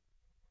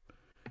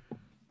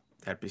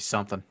 That'd be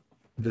something.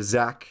 The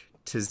Zach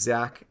to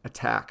Zach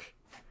attack.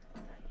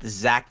 The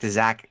Zach to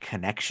Zach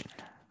connection.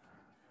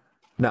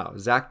 No,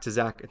 Zach to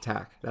Zach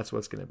attack. That's what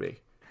it's going to be.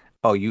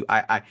 Oh, you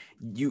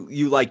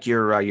like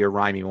your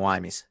rhymey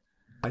wimies.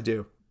 I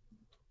do.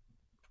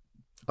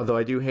 Although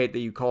I do hate that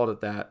you called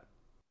it that.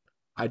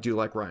 I do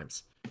like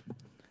rhymes.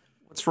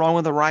 What's wrong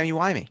with a rhymey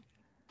wimey?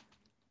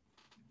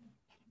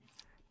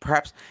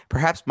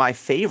 Perhaps my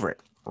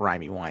favorite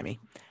rhymey wimey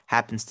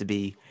happens to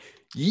be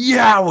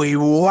Yowie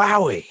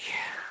Wowie.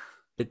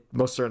 It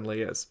most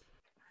certainly is.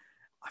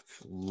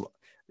 Yowie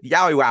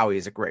Wowie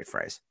is a great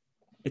phrase.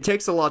 It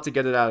takes a lot to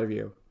get it out of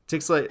you. It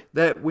takes like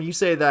that when you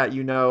say that,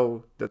 you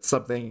know that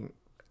something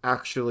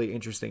actually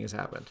interesting has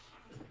happened.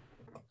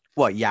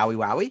 What, Yowie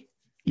Wowie?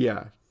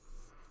 Yeah.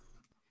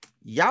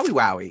 Yowie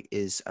Wowie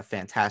is a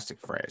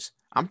fantastic phrase.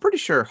 I'm pretty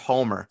sure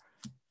Homer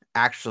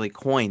actually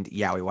coined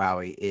Yowie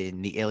Wowie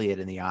in the Iliad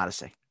and the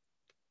Odyssey.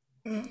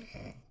 I'm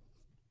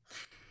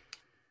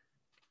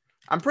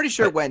pretty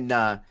sure when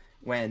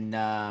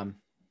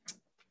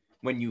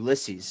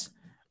Ulysses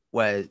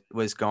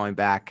was going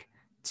back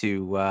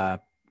to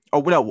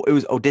oh no, it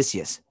was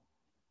Odysseus.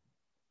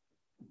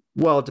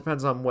 Well, it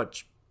depends on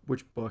which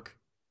book,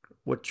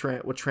 what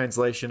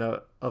translation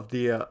of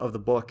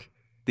the book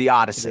The it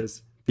Odyssey.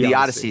 is. The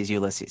Odyssey is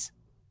Ulysses.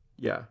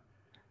 Yeah.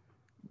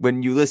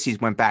 When Ulysses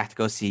went back to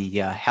go see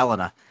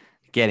Helena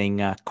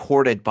getting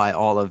courted by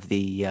all of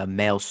the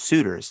male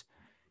suitors,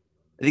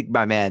 I think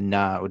my man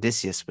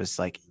Odysseus was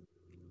like,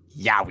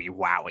 Yowie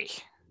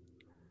Wowie.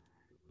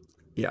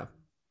 Yeah.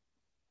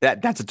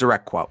 That's a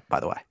direct quote, by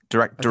the way.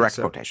 Direct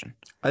So. quotation.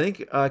 I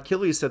think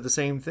Achilles said the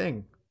same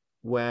thing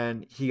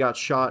when he got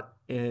shot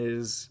in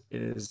his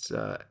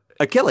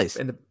Achilles.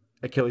 in the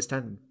Achilles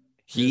tendon.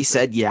 He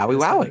said Yowie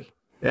Wowie.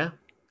 Yeah.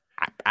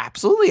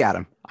 Absolutely,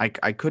 Adam. I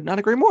could not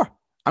agree more.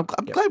 I'm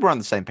glad we're on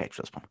the same page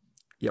for this one.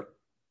 Yep.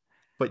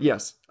 But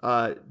yes,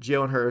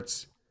 Jalen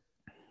Hurts,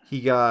 he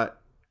got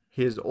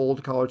his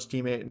old college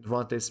teammate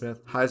Devontae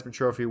Smith, Heisman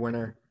Trophy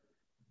winner,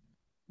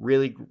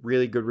 really,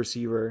 really good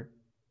receiver,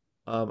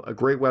 a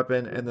great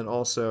weapon, and then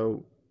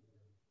also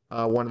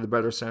one of the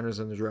better centers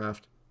in the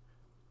draft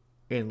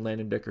in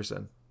Landon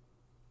Dickerson.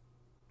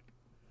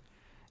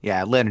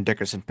 Yeah, Landon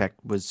Dickerson pick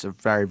was a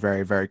very,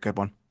 very, very good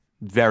one.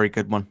 Very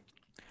good one.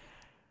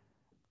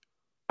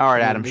 All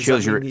right, Adam,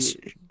 shield your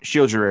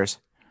ears.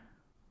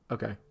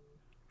 Okay.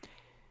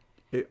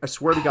 I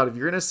swear to God, if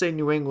you're going to say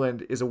New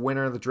England is a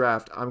winner of the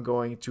draft, I'm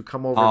going to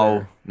come over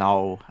there.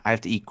 No. I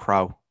have to eat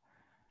crow.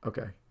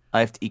 Okay.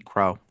 I have to eat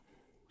crow.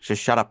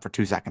 Just shut up for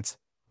 2 seconds.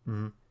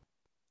 Mm-hmm.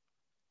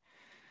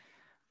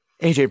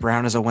 A.J.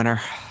 Brown is a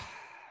winner.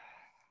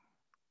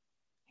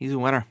 He's a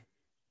winner.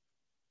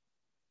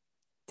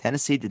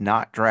 Tennessee did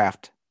not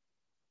draft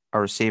a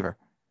receiver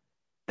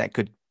that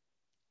could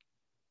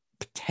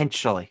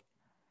potentially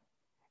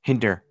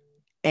hinder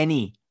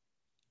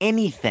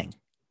anything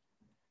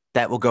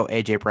that will go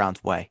A.J.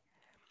 Brown's way.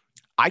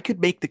 I could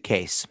make the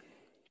case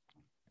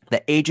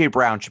that A.J.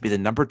 Brown should be the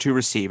number 2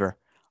 receiver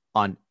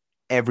on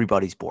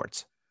everybody's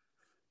boards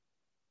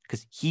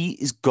because he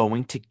is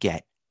going to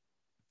get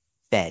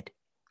fed.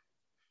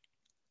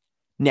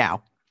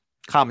 Now,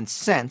 common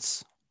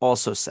sense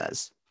also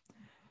says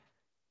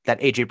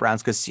that A.J.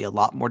 Brown's going to see a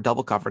lot more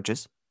double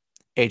coverages.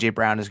 A.J.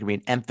 Brown is going to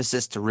be an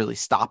emphasis to really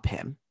stop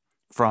him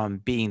from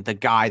being the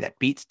guy that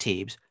beats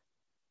teams.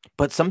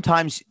 But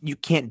sometimes you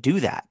can't do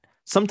that.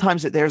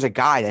 Sometimes there's a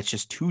guy that's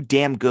just too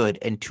damn good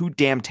and too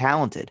damn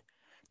talented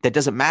that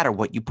doesn't matter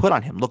what you put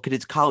on him. Look at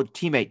his college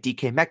teammate,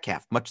 DK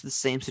Metcalf, much the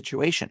same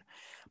situation.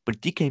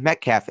 But DK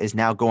Metcalf is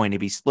now going to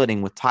be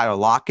splitting with Tyler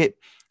Lockett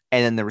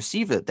and then the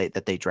receiver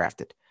that they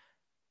drafted.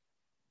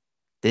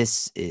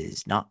 This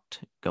is not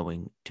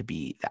going to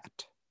be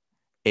that.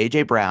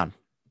 A.J. Brown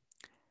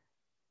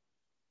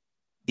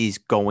is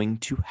going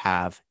to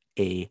have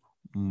a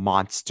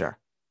monster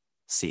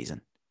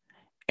season.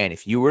 And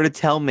if you were to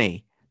tell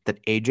me that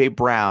A.J.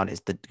 Brown is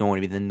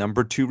going to be the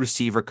number 2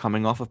 receiver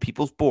coming off of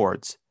people's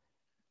boards,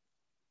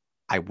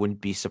 I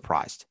wouldn't be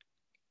surprised.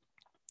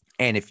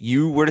 And if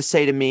you were to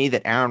say to me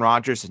that Aaron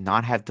Rodgers does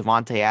not have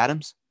Devontae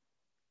Adams,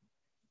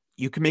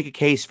 you can make a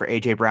case for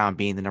A.J. Brown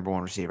being the number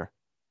 1 receiver.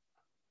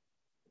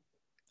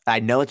 I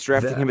know it's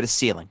drafting him at a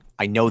ceiling.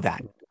 I know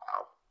that.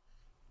 Wow.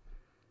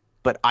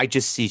 But I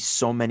just see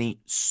so many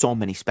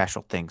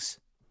special things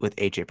with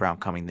A.J. Brown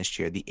coming this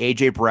year. The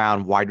A.J.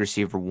 Brown wide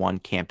receiver 1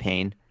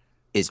 campaign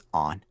is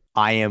on.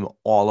 I am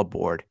all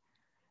aboard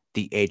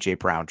the AJ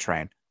Brown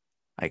train.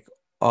 Like,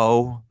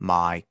 oh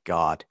my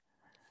God.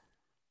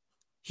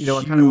 You know,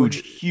 I kind of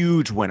wish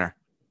Huge winner.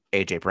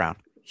 AJ Brown.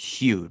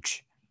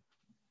 Huge.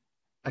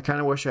 I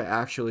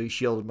actually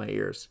shielded my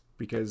ears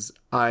because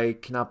I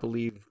cannot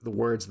believe the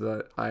words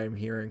that I am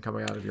hearing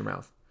coming out of your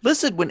mouth.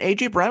 Listen, when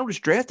AJ Brown was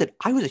drafted,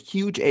 I was a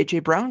huge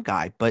AJ Brown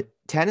guy, but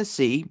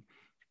Tennessee,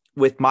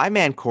 with my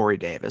man Corey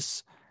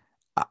Davis,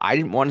 I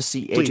didn't want to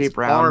see AJ Please, our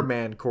Brown.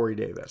 man Corey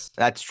Davis.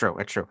 That's true.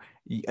 That's true.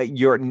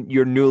 Your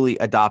newly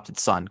adopted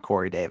son,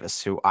 Corey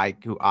Davis, who I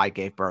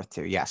gave birth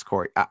to. Yes,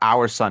 Corey,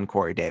 our son,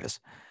 Corey Davis.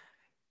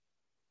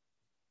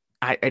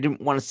 I didn't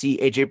want to see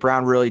AJ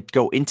Brown really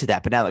go into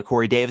that, but now that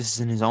Corey Davis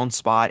is in his own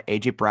spot,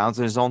 AJ Brown's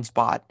in his own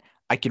spot,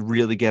 I could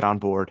really get on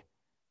board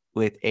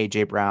with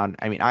AJ Brown.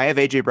 I mean, I have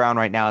AJ Brown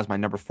right now as my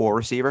number 4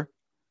 receiver,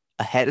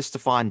 ahead of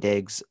Stephon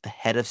Diggs,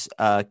 ahead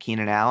of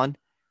Keenan Allen,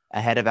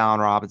 ahead of Allen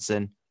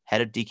Robinson,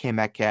 ahead of DK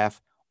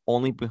Metcalf,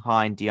 only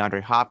behind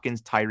DeAndre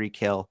Hopkins, Tyreek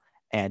Hill,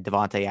 and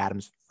Devontae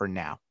Adams for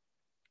now.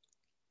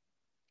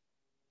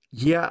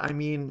 Yeah, I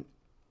mean,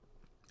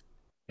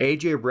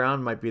 AJ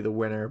Brown might be the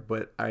winner,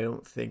 but I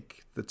don't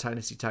think the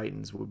Tennessee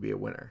Titans would be a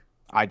winner.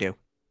 I do.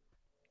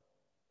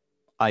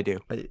 I do.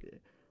 I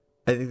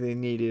think they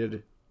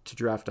needed to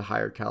draft a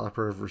higher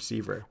caliber of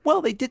receiver.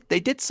 Well, they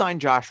did sign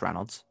Josh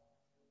Reynolds.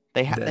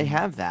 They Then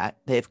have that.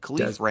 They have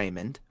Khalif Des-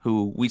 Raymond,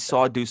 who we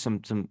saw do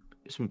some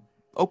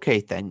okay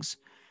things.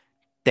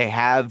 They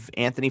have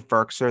Anthony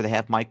Ferkser. They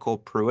have Michael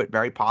Pruitt.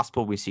 Very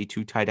possible we see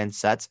 2 tight end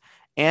sets,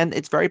 and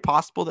it's very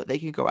possible that they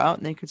could go out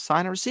and they could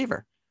sign a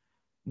receiver.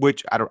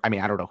 Which I don't. I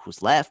mean, I don't know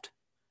who's left.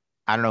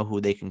 I don't know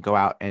who they can go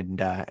out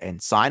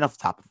and sign off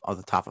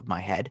the top of my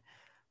head,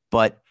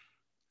 but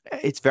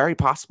it's very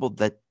possible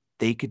that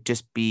they could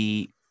just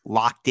be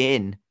locked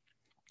in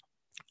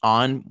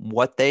on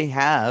what they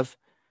have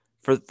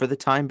for the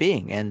time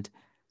being. And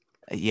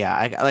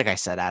yeah, like I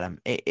said, Adam,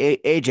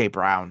 AJ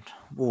Brown.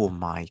 Oh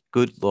my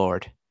good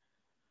Lord.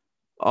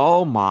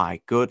 Oh my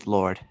good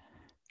Lord.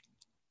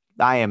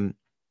 I am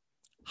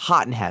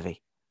hot and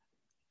heavy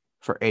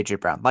for AJ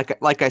Brown.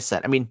 Like I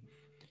said, I mean,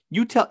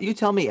 you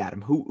tell me,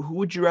 Adam, who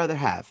would you rather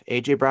have,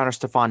 AJ Brown or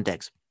Stephon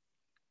Diggs?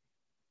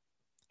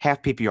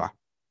 Half PPR.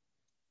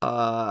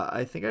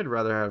 I think I'd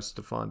rather have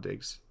Stephon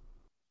Diggs.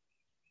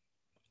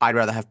 I'd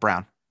rather have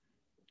Brown.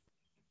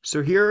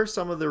 So here are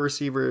some of the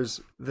receivers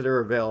that are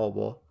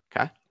available.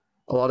 Okay.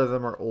 A lot of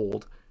them are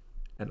old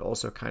and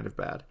also kind of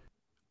bad.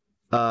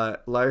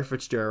 Larry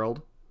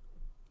Fitzgerald,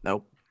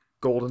 Nope.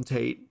 Golden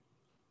Tate,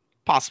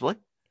 Possibly.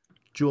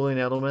 Julian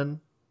Edelman.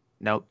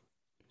 Nope.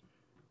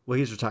 Well,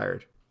 he's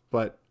retired,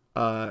 but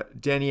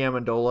Danny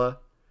Amendola,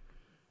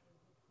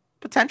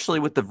 Potentially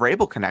with the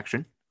Vrabel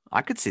connection.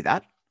 I could see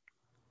that.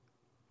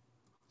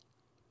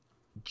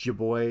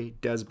 Jaboy,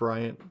 Des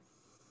Bryant.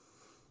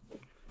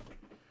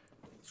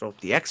 Throw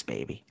up the X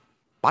baby.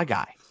 My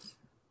guy.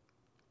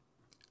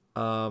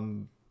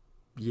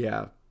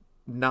 Yeah,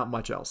 not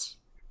much else.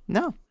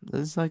 No.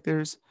 There's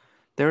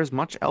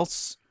much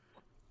else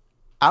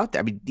out there.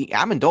 I mean, the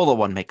Amendola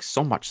one makes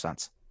so much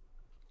sense.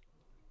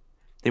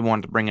 They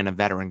wanted to bring in a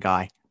veteran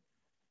guy.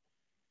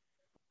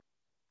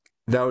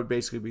 That would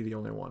basically be the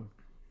only one.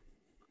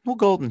 Well,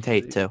 Golden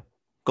Tate too.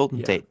 Golden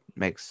Yeah. Tate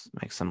makes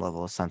some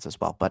level of sense as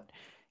well. But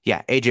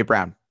yeah, AJ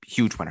Brown,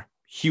 huge winner.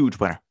 Huge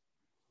winner.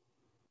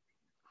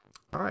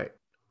 All right.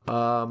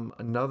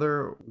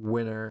 Another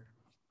winner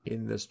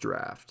in this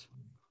draft.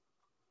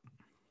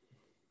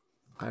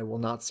 I will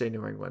not say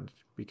New England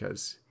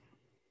because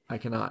I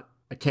cannot.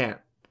 I can't.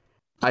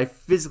 I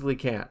physically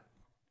can't.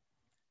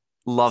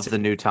 Love the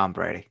new Tom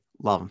Brady.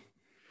 Love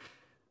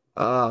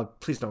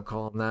Please don't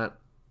call him that.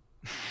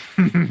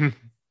 him.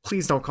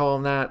 Please don't call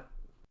him that.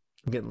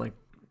 I'm getting like,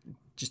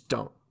 just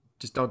don't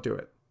do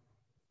it.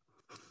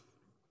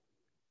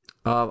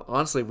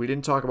 Honestly, if we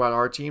didn't talk about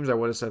our teams, I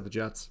would have said the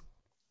Jets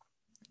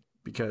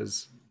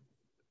because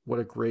what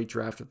a great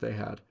draft that they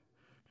had.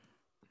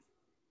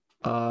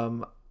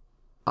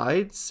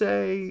 I'd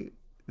say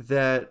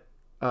that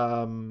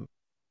the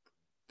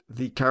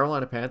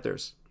Carolina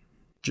Panthers,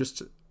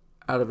 just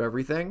out of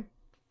everything,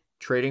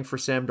 trading for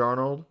Sam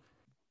Darnold,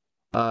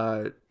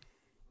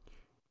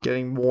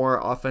 getting more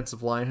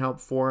offensive line help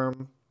for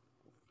him,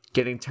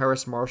 getting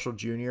Terrace Marshall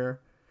Jr.,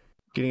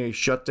 getting a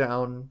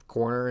shutdown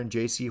corner in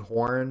J.C.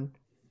 Horn,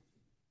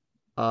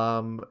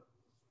 and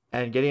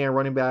getting a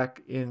running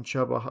back in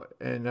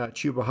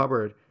Chuba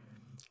Hubbard.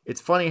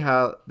 It's funny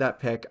how that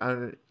pick.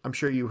 I'm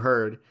sure you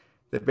heard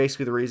that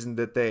basically the reason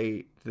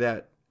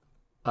that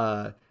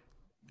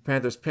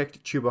Panthers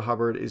picked Chuba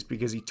Hubbard is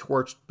because he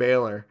torched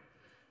Baylor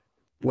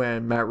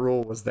when Matt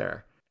Rule was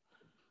there.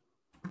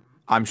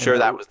 I'm sure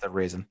that was the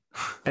reason.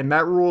 And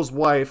Matt Rule's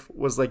wife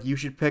was like, "You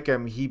should pick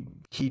him." He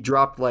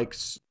dropped tore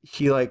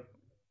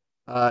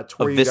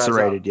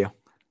Eviscerated you guys up.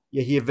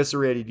 Yeah, he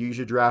eviscerated you. You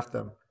should draft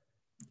them.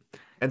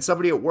 And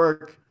somebody at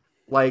work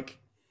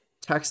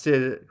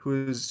texted,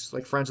 who's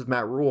like friends with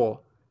Matt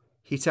Rule.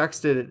 He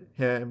texted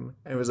him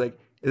and was like,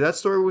 "Is that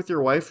story with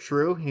your wife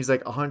true?" And he's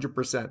like,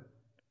 100%.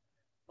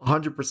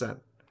 100%.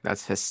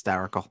 That's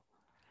hysterical.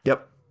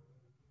 Yep.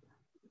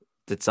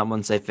 Did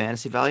someone say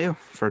fantasy value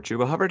for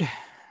Chuba Hubbard?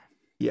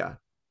 Yeah,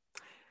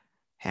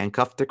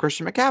 Handcuffed to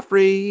Christian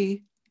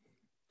McCaffrey.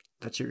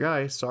 that's your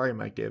guy. Sorry,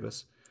 Mike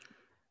Davis.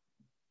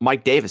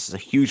 Mike Davis is a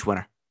huge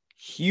winner.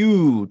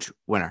 Huge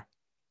winner.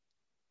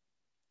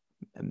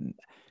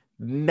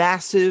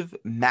 Massive,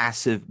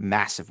 massive,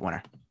 massive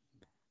winner.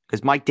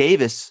 Because Mike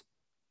Davis,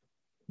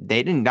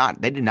 they did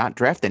not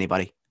draft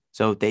anybody.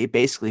 So they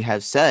basically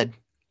have said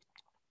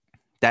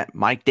that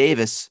Mike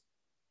Davis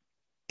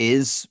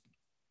is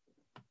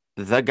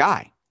the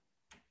guy.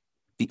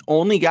 The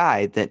only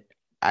guy that,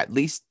 at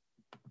least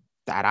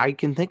that I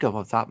can think of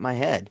off the top of my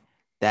head,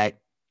 that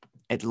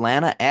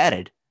Atlanta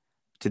added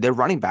to their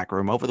running back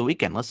room over the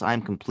weekend, unless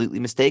I'm completely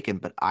mistaken,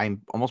 but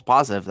I'm almost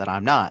positive that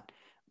I'm not,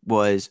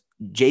 was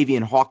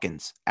Javian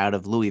Hawkins out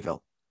of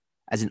Louisville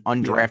as an Yeah,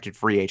 undrafted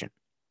free agent.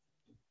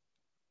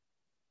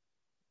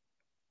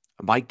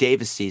 Mike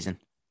Davis season.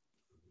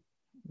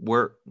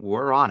 We're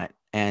on it.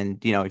 And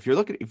if you're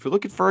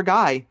looking for a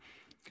guy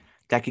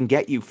that can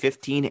get you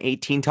 15,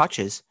 18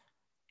 touches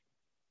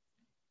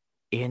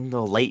in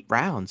the late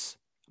rounds,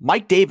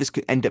 Mike Davis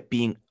could end up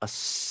being a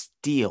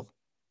steal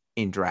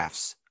in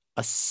drafts.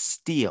 A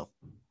steal.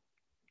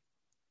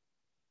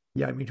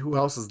 yeah. I mean, who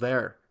else is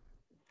there?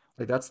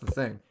 Like that's the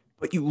thing.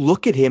 But you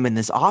look at him in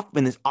this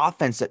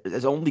offense that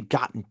has only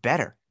gotten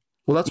better.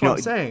 Well, that's You what know,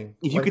 I'm saying.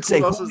 if you Like, could say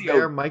who else is there?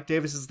 Julio, Mike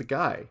Davis is the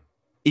guy.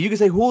 if you could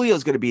say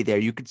Julio's going to be there,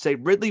 you could say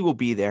Ridley will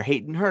be there.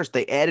 Hayden Hurst.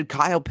 They added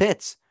Kyle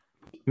Pitts,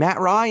 Matt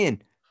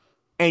Ryan,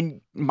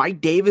 and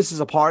Mike Davis is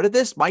a part of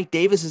this. Mike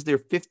Davis is their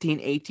 15,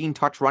 18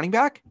 touch running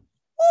back.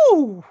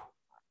 Woo!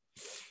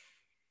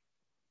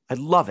 I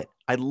love it.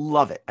 I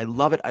love it. I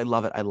love it. I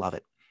love it. I love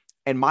it.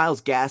 And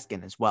Myles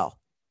Gaskin as well.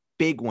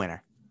 Big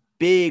winner.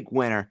 Big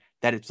winner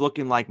that it's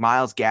looking like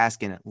Myles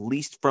Gaskin, at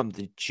least from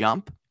the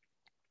jump,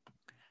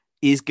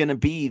 is going to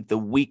be the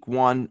week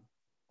 1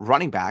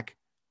 running back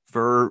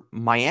for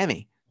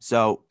Miami.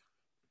 So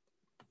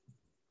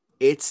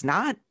it's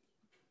not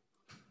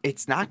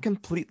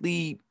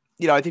completely,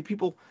 I think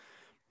people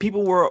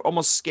were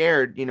almost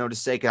scared, to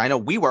say, cause I know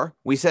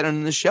we said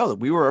in the show that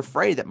we were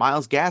afraid that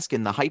Myles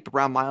Gaskin, the hype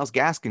around Myles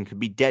Gaskin could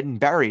be dead and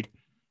buried.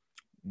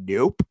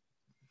 Nope.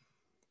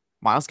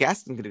 Myles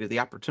Gaskin going to get the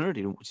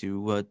opportunity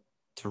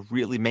to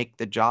really make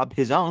the job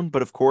his own.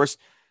 But of course,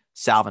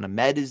 Salvin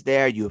Ahmed is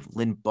there. You have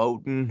Lynn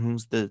Bowden,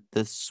 who's the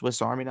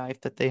Swiss Army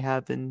knife that they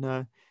have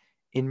in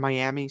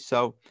Miami.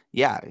 So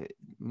yeah,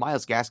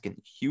 Myles Gaskin,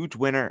 huge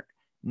winner.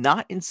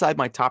 Not inside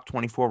my top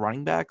 24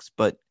 running backs,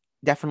 but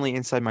definitely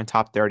inside my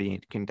top 30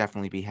 and can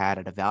definitely be had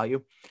at a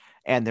value.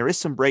 And there is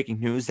some breaking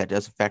news that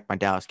does affect my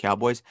Dallas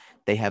Cowboys.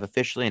 They have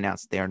officially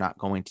announced they are not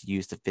going to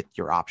use the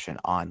 5th-year option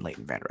on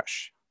Leighton Vander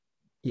Esch.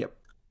 Yep.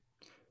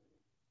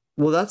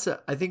 Well,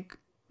 I think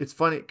it's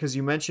funny because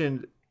you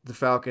mentioned the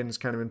Falcons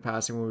kind of in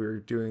passing when we were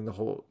doing the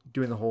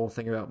whole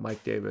thing about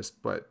Mike Davis,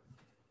 but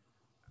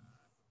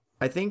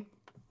I think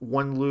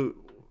one lo-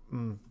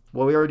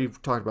 well, we already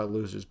talked about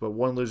losers, but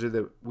one loser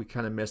that we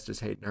kind of missed is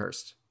Hayden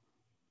Hurst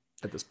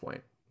at this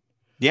point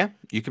Yeah,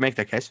 you can make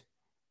that case.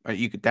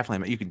 You could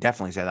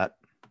definitely say that.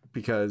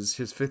 because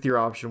his 5th-year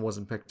option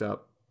wasn't picked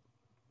up,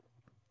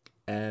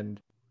 and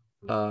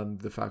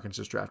the Falcons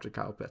just drafted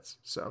Kyle Pitts,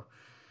 so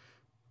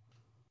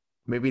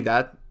maybe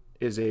that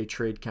is a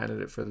trade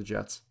candidate for the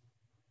Jets.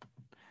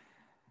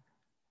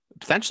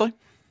 Potentially.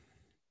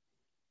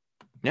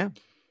 Yeah,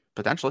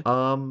 potentially.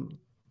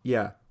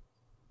 Yeah,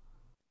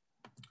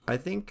 I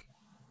think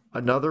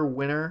another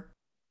winner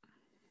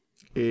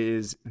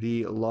is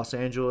the Los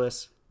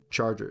Angeles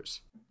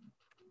Chargers.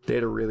 They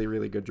had a really,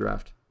 really good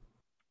draft.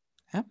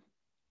 Yeah,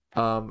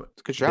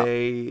 It's a good job.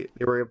 They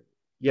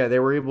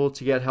were able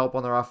to get help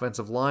on their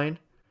offensive line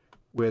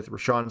with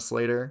Rashawn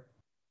Slater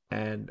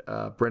and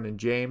Brendan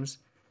James.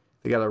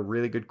 They got a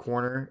really good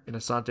corner in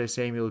Asante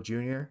Samuel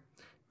Jr.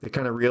 They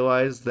kind of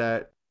realized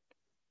that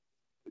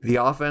the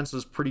offense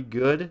was pretty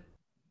good,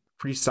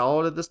 pretty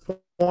solid at this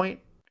point,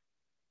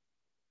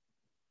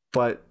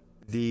 but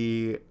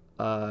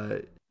uh,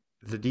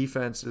 the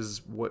defense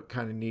is what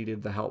kind of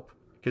needed the help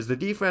because the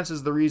defense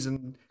is the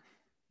reason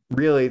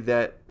really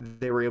that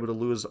they were able to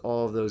lose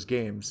all of those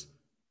games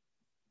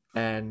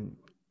and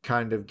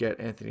kind of get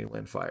Anthony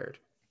Lynn fired.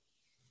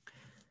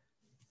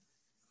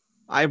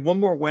 I have one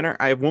more winner.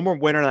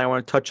 And I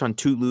want to touch on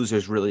 2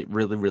 losers really,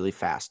 really, really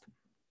fast.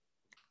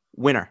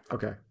 Winner,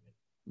 Okay.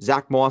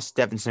 Zach Moss,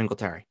 Devin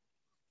Singletary.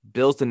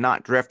 Bills did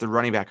not draft the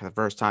running back for the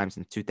first time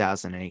since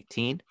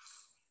 2018.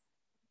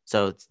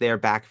 So it's their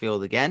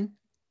backfield again.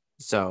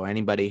 So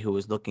anybody who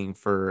was looking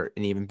for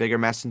an even bigger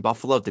mess in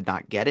Buffalo did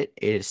not get it.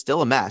 It is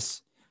still a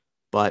mess,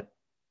 but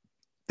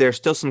there's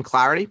still some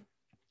clarity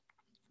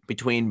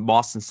between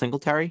Moss and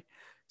Singletary.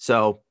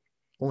 So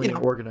Only an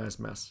organized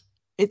mess.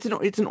 it's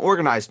an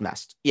organized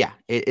mess. Yeah,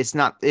 it's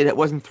not. It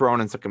wasn't thrown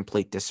into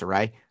complete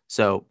disarray.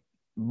 So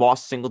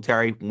Moss,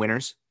 Singletary,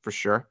 winners for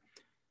sure.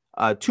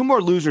 2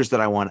 more losers that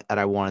I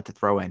wanted to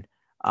throw in.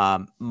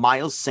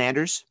 Miles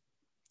Sanders,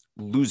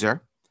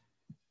 loser,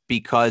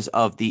 because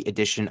of the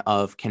addition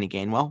of Kenny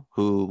Gainwell,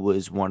 who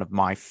was one of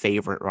my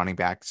favorite running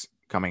backs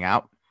coming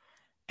out.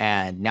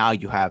 And now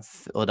you have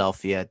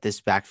Philadelphia.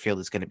 This backfield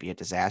is going to be a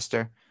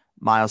disaster.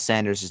 Miles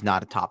Sanders is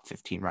not a top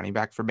 15 running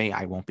back for me.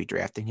 I won't be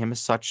drafting him as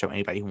such. So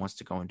anybody who wants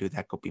to go and do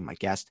that, go be my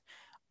guest.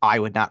 I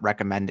would not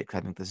recommend it because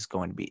I think this is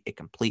going to be a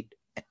complete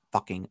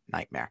fucking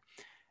nightmare.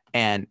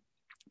 And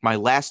my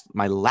last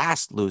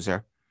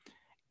loser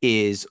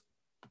is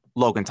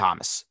Logan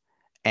Thomas.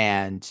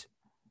 And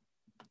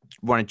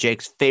one of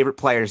Jake's favorite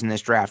players in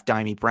this draft,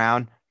 Dyami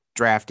Brown,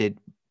 drafted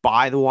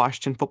by the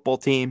Washington football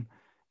team.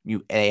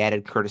 They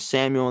added Curtis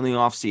Samuel in the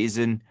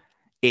offseason.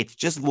 It's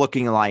just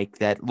looking like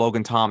that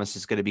Logan Thomas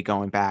is going to be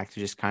going back to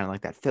just kind of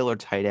like that filler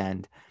tight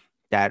end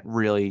that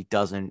really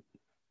doesn't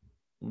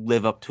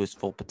live up to his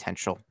full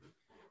potential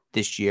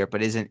this year,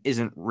 but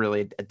isn't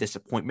really a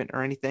disappointment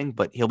or anything.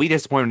 But he'll be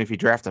disappointed if you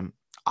draft him.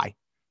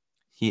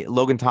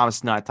 Logan Thomas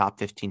is not a top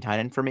 15 tight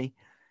end for me,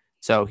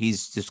 so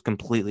he's just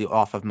completely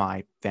off of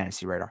my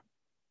fantasy radar.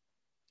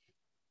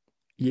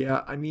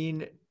 Yeah, I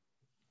mean,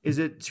 is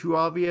it too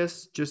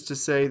obvious just to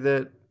say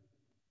that?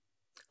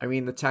 I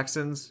mean, the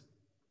Texans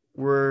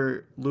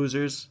were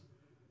losers.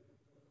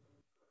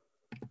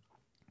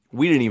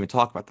 We didn't even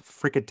talk about the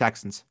freaking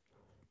Texans.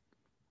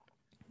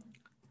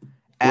 Where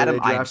Adam,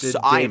 they drafted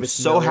I am Davis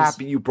so Mills.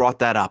 happy you brought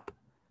that up.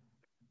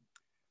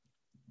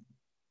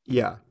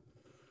 Yeah,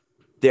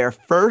 Their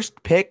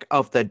first pick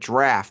of the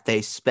draft,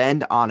 they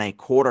spend on a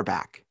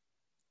quarterback.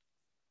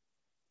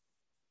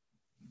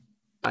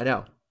 I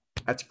know.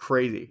 That's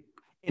crazy.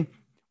 And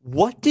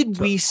what did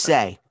we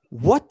say?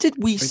 What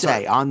did we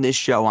say on this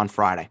show on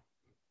Friday?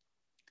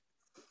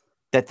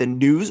 That the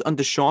news on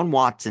Deshaun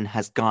Watson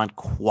has gone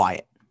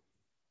quiet.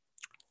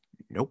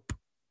 Nope.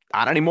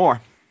 Not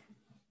anymore.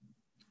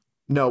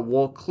 No,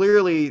 well,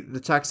 clearly the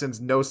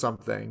Texans know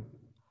something.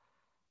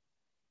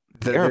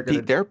 There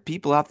are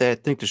people out there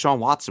that think Deshaun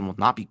Watson will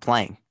not be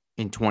playing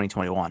in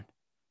 2021.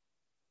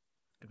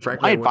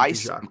 Frankly, I wouldn't be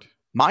shocked.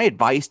 My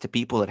advice to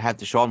people that have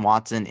Deshaun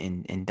Watson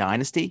in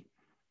Dynasty,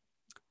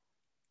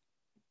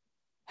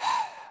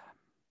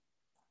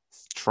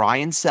 try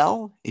and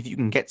sell. If you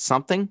can get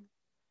something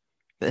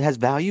that has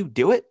value,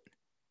 do it.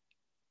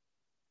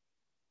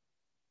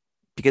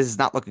 Because it's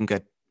not looking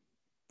good.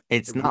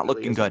 It's not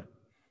looking good.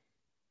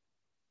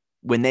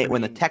 When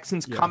the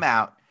Texans come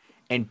out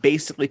and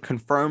basically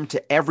confirm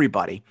to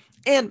everybody,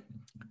 and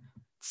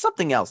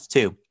something else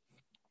too,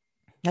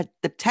 that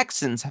the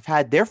Texans have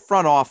had their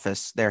front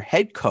office, their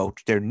head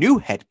coach, their new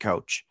head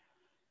coach,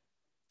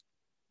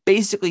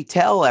 basically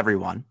tell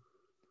everyone,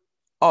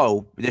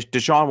 oh,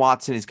 Deshaun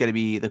Watson is going to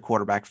be the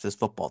quarterback for this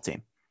football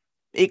team.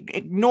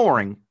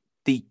 Ignoring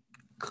the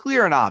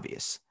clear and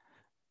obvious,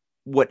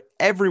 what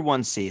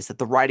everyone sees, that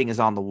the writing is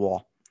on the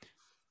wall.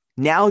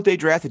 Now that they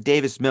drafted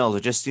Davis Mills,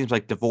 it just seems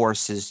like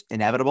divorce is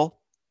inevitable.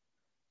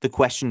 The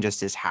question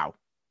just is how.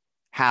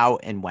 How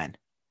and when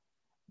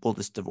will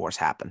this divorce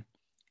happen?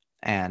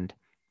 And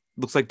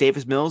looks like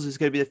Davis Mills is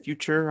going to be the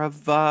future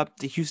of the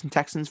Houston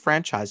Texans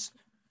franchise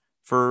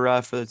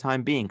for the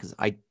time being. Because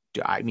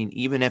I mean,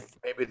 even if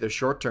maybe the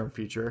short-term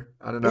future,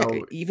 I don't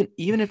know.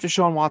 Even if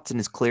Deshaun Watson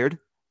is cleared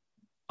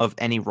of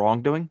any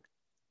wrongdoing,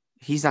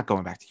 he's not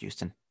going back to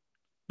Houston.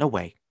 No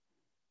way.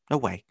 No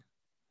way.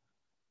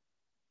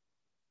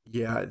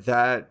 Yeah,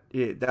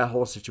 that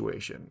whole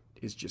situation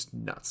is just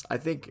nuts.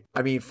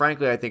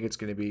 Frankly, I think it's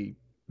going to be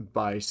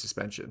by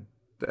suspension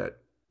that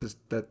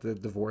the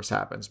divorce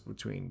happens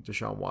between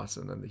Deshaun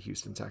Watson and the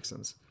Houston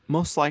Texans.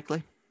 Most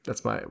likely.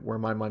 That's where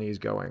my money is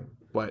going.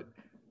 But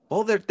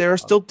there are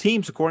still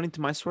teams, according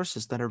to my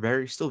sources, that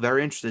are still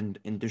very interested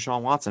in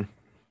Deshaun Watson.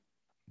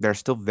 They're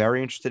still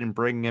very interested in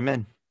bringing him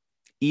in,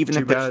 even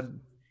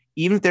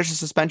if there's a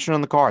suspension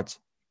on the cards.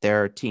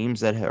 There are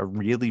teams that are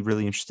really,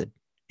 really interested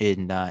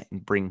in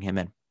bringing him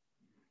in.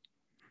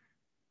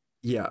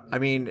 Yeah, I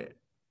mean,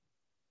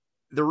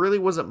 there really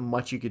wasn't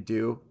much you could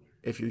do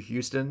if you're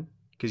Houston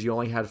because you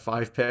only had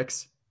 5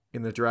 picks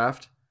in the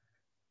draft.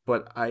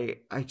 But I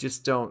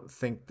just don't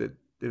think that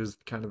it was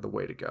kind of the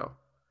way to go.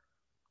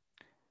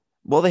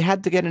 Well, they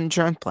had to get an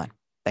insurance plan.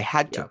 They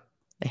had to.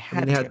 They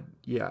had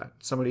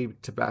somebody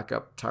to back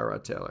up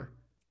Tyrod Taylor.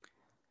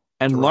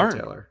 And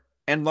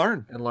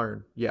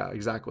learn. Yeah,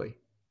 exactly.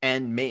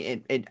 And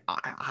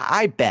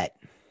I bet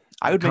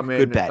I would make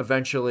a good bet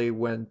eventually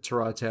when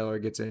Tyrod Taylor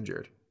gets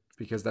injured,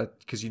 because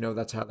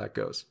that's how that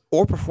goes.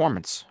 Or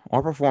performance.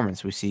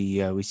 We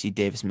see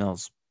Davis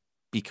Mills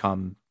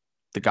become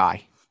the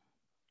guy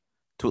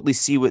to at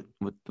least see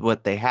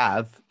what they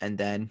have, and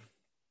then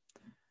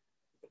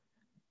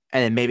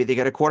maybe they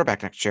get a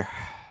quarterback next year.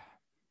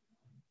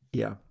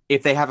 Yeah,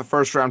 if they have a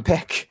first round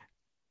pick.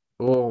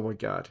 Oh my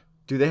God,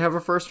 do they have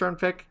a first round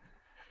pick?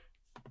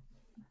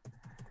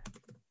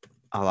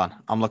 Hold on,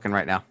 I'm looking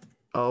right now.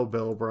 Oh,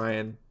 Bill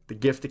O'Brien, the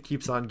gift that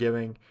keeps on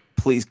giving.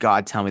 Please,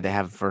 God, tell me they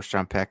have a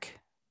first-round pick.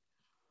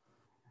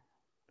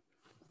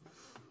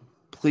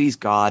 Please,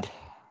 God.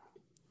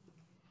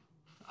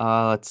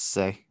 Let's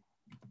see.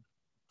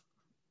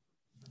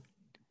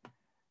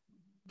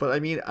 But I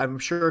mean, I'm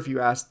sure if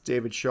you asked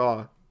David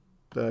Shaw,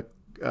 the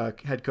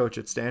head coach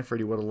at Stanford,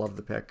 he would have loved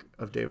the pick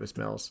of Davis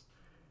Mills.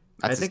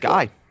 That's his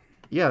guy.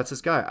 Yeah, it's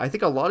this guy. I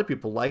think a lot of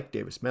people like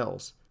Davis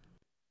Mills.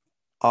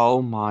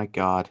 Oh my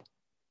God.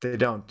 They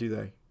don't, do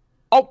they?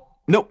 Oh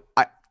no,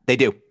 they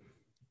do.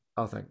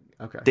 Oh,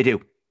 okay. They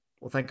do.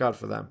 Well, thank God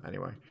for them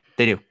anyway.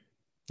 They do.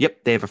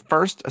 Yep, they have a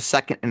first, a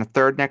second, and a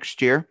third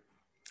next year.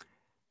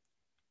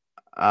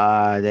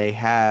 They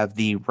have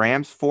the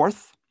Rams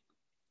fourth.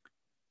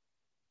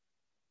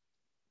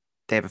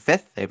 They have a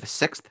fifth. They have a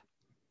sixth.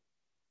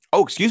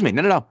 Oh, excuse me.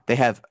 No. They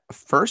have a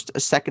first, a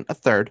second, a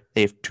third.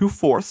 They have two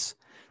fourths.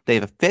 They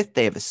have a fifth.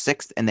 They have a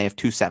sixth, and they have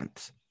two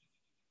sevenths.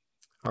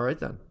 All right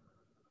then.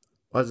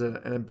 Was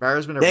it an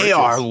embarrassment of They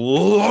are riches?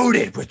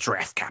 loaded with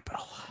draft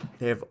capital.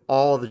 They have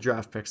all the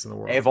draft picks in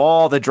the They have world,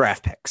 all the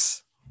draft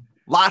picks.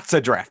 Lots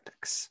of draft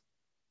picks.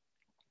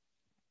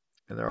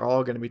 and they're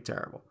all going to be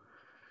terrible.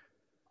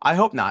 I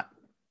hope not.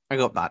 I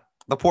hope not.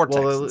 The poor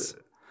Well, Texans.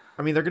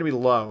 I mean, they're going to be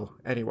low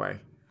anyway.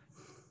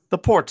 The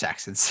poor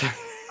Texans.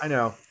 I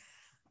know.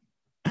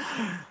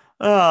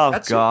 Oh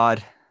That's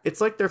God.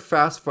 it's like they're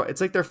it's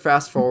like they're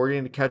fast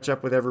forwarding to catch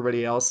up with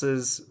everybody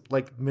else's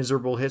like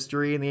miserable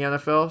history in the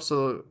NFL.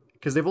 So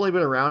because they've only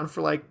been around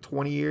for like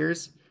 20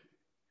 years.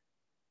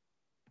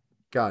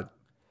 God,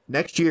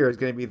 next year is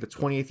going to be the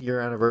 20th year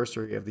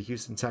anniversary of the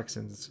Houston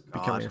Texans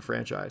becoming God. a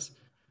franchise.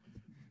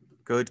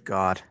 Good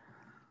God.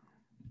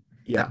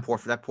 Yeah,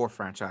 That poor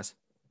franchise.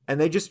 and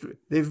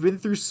they've been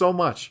through so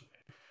much.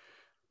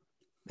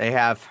 They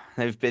have.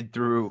 They've been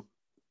through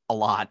a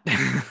lot.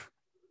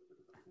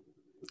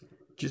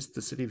 Just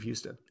the city of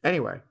Houston.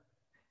 Anyway,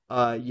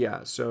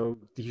 yeah. So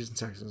the Houston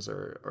Texans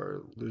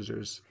are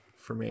losers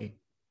for me.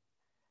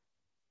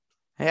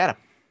 Hey Adam.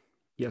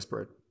 Yes,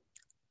 Bird.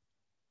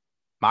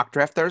 Mock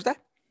draft Thursday?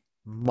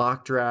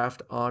 Mock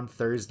draft on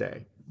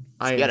Thursday.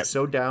 I Let's get am it.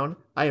 so down.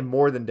 I am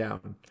more than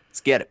down.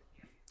 Let's get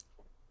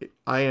it.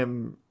 I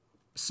am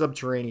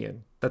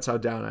subterranean. That's how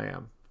down I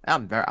am.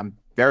 I'm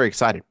very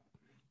excited.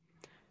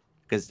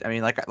 Because I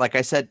mean, like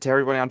I said to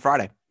everybody on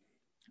Friday,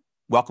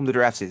 welcome to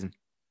draft season.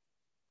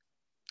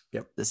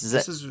 Yep. This is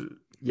This it. is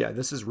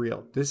this is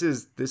real. This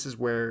is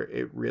where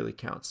it really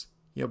counts.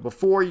 You know,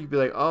 before you'd be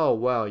like, oh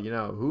well, you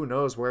know, who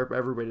knows where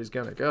everybody's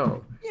gonna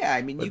go. Yeah,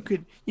 I mean, But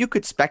you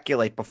could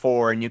speculate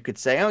before, and you could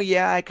say, oh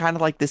yeah, I kind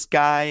of like this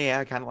guy. Yeah,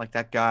 I kind of like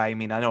that guy. I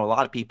mean, I know a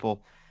lot of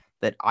people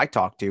that I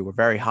talked to were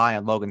very high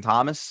on Logan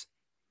Thomas.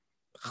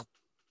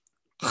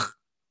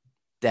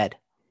 Dead.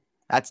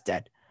 That's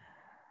dead.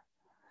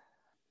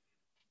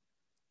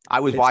 I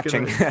was it's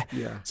watching. gonna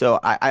yeah. So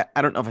I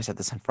don't know if I said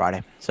this on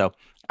Friday. So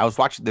I was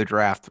watching the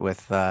draft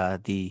with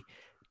the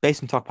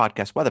Basement Talk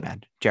podcast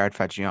weatherman, Jared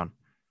Fagione.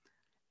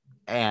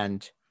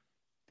 And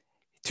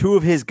two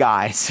of his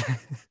guys,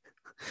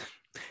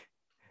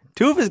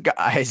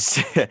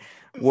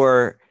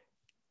 were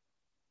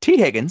T.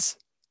 Higgins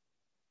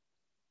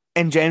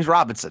and James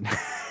Robinson.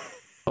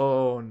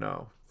 Oh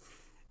no.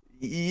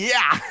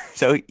 Yeah.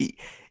 So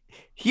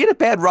he had a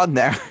bad run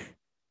there.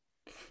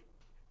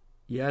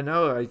 Yeah,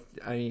 no,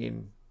 I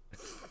mean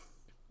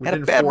Had a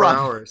within bad four run.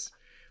 hours.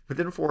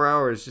 Within 4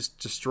 hours just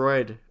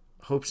destroyed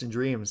hopes and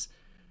dreams.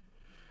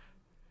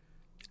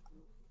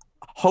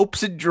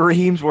 Hopes and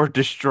dreams were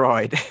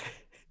destroyed.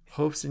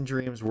 Hopes and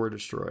dreams were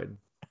destroyed.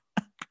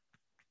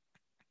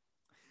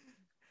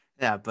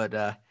 Yeah, but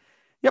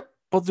yep,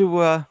 we'll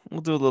do a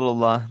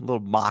little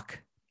mock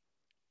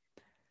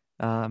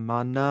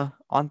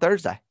on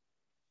Thursday.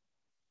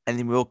 And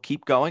then we'll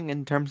keep going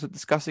in terms of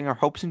discussing our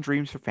hopes and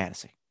dreams for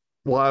fantasy.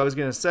 Well, I was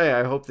gonna say,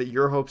 I hope that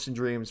your hopes and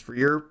dreams for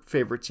your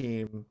favorite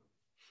team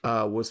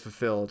was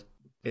fulfilled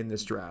in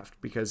this draft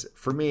because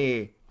for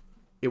me,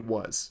 it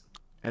was,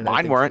 and I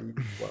Mine think weren't.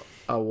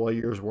 well,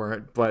 yours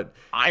weren't, but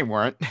I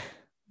weren't.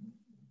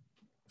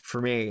 for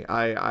me,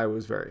 I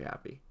was very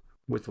happy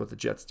with what the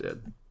Jets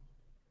did,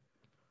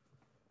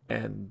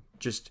 and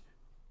just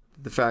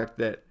the fact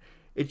that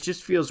it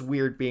just feels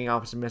weird being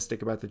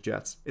optimistic about the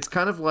Jets. It's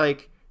kind of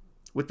like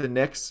with the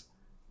Knicks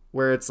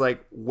where it's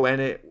like all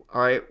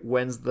right,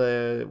 when's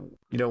it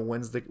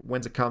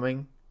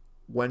coming?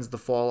 When's the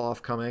fall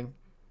off coming?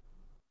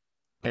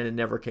 And it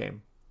never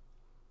came.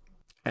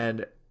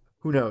 And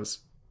who knows?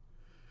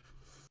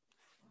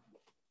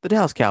 The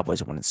Dallas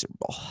Cowboys are winning the Super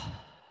Bowl.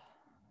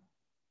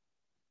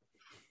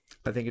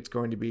 I think it's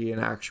going to be an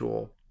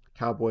actual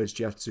Cowboys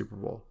Jets Super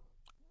Bowl.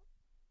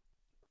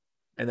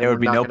 And then There would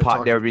be no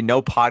talk.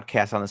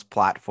 podcast on this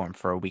platform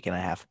for a week and a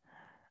half.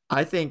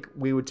 I think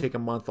we would take a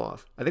month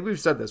off. I think we've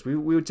said this. We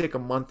would take a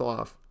month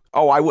off.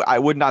 Oh, I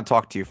would not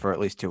talk to you for at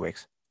least 2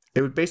 weeks.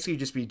 It would basically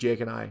just be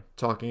Jake and I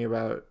talking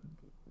about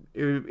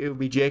it would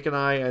be Jake and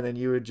I, and then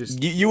you would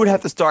just You would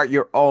have to start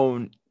your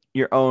own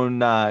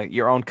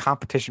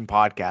competition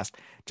podcast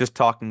just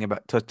talking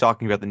about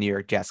the New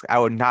York Jets. I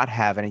would not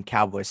have any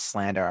Cowboys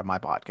slander on my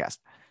podcast.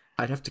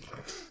 I'd have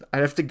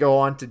to go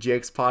on to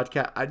Jake's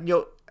podcast.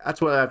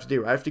 That's what I have to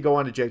do. I have to go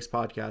on to Jake's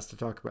podcast to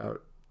talk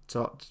about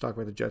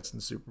the Jets in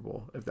the Super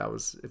Bowl if that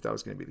was going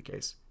to be the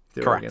case. If they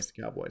were Correct. against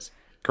the Cowboys.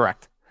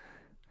 Correct.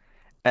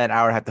 And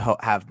I would have to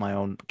have my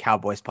own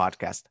Cowboys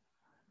podcast.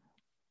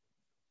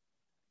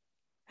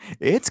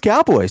 It's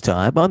Cowboys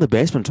time on the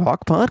Basement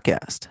Talk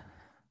podcast.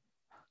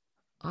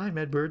 I'm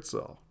Ed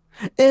Birdsall.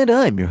 And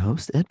I'm your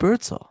host, Ed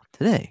Birdsall.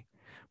 Today,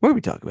 We're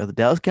going to be talking about the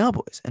Dallas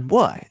Cowboys and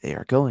why they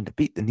are going to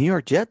beat the New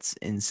York Jets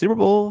in Super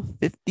Bowl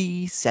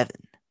 57.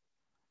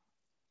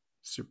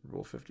 Super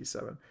Bowl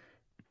 57.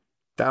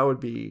 That would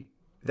be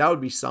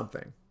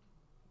something.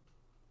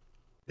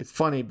 It's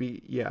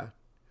funny, yeah.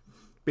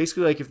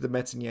 Basically, like if the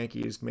Mets and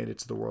Yankees made it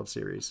to the World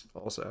Series,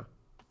 also.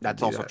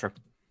 That's also true.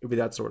 It'd be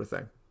that sort of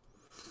thing.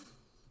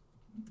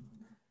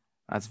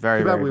 That's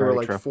very, Too bad very, we very were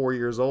like true. 4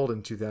 years old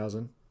in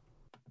 2000.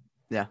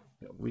 Yeah.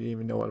 We didn't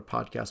even know what a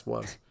podcast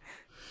was.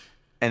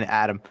 And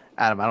Adam,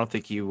 I don't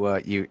think you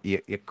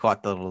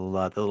caught the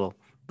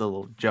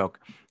little joke.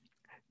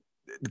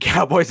 The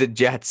Cowboys and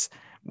Jets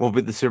will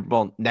be the Super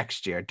Bowl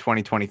next year,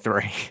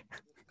 2023.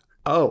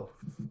 Oh,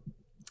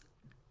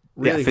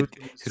 really? Yeah,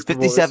 because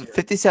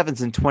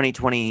 57's in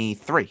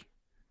 2023.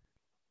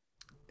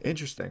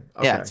 Interesting.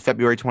 Okay. Yeah, it's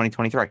February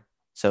 2023.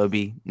 So it'll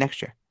be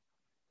next year.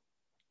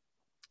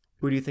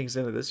 Who do you think's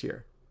in it this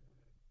year?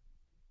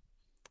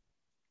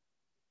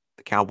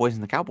 The Cowboys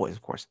and the Cowboys,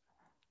 of course.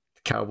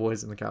 The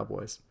Cowboys and the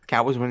Cowboys.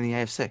 Cowboys winning the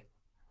AFC.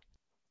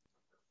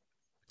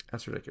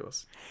 That's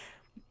ridiculous.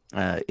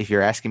 If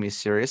you're asking me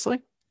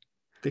seriously,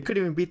 They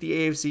couldn't even beat the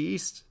AFC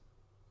East.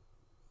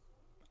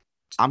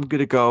 I'm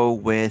gonna go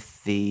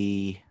with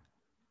the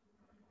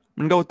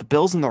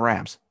Bills and the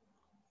Rams.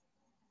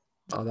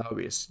 Oh, that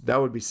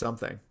would be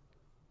something.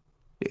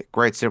 Yeah,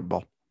 great Super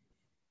Bowl.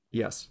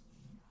 Yes.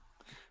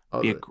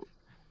 Oh, Yeah,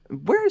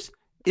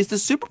 is the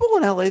Super Bowl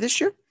in LA this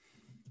year?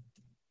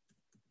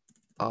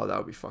 that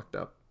would be fucked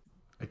up.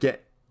 Again,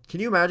 can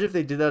you imagine if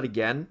they did that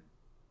again?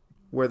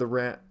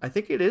 Where I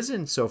think it is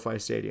in SoFi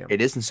Stadium.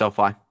 It is in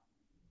SoFi.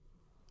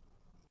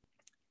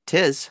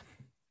 Tis.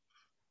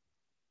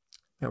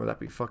 Yeah, would that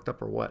be fucked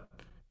up or what?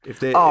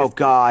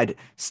 God.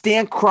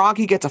 Stan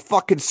Kroenke gets a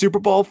fucking Super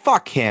Bowl.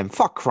 Fuck him.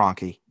 Fuck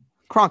Kroenke.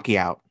 Kroenke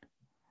out.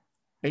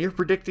 And you're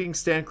predicting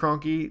Stan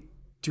Kroenke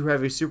to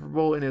have a Super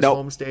Bowl in his Nope.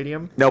 home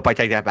stadium? Nope, I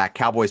take that back.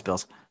 Cowboys,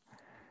 Bills.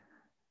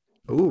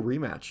 Ooh,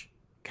 rematch.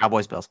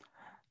 Cowboys, Bills.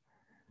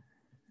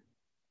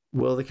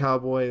 Will the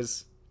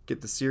Cowboys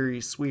get the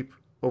series sweep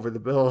over the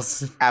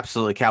Bills?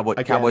 Absolutely.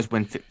 Again. Cowboys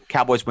win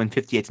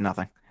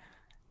 58-0.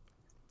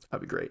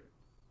 That'd be great.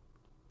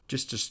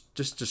 Just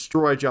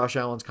destroy Josh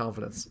Allen's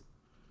confidence.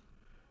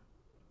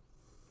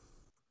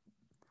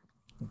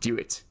 Do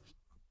it.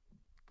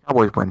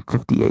 Cowboys win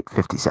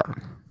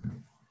 58-57.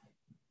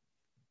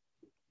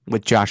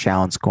 With Josh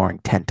Allen scoring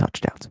 10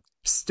 touchdowns.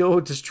 Still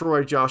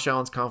destroy Josh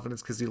Allen's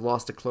confidence because he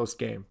lost a close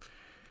game.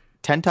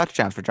 10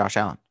 touchdowns for Josh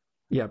Allen.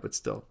 Yeah, but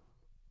still.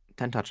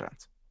 10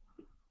 touchdowns.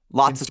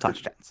 Lots of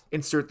touchdowns.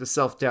 Insert the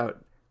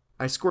self-doubt.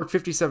 I scored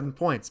 57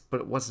 points,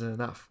 but it wasn't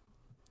enough.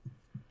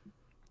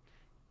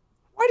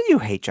 Why do you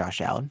hate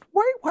Josh Allen?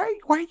 Why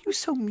are you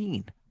so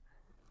mean?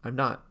 I'm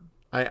not.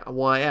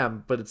 I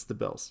am, but it's the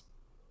Bills.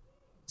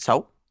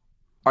 So,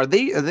 are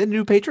they the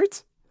new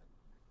Patriots?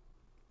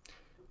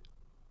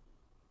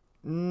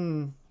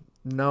 No.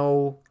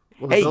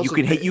 Well, Hey,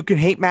 you can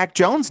hate Mac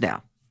Jones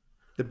now.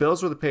 The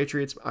Bills were the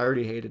Patriots. I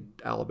already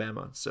hated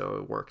Alabama, so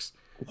it works.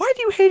 Why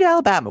do you hate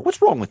Alabama?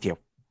 What's wrong with you?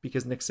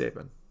 Because Nick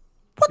Saban.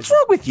 What's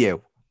wrong with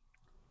you?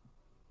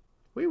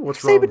 Wait,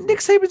 what's wrong with Nick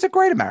Saban's a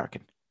great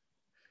American.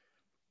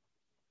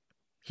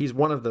 He's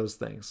one of those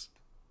things.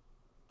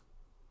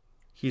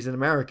 He's an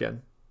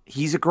American.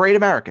 He's a great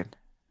American.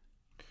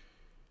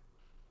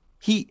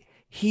 He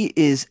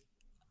is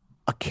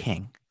a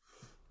king.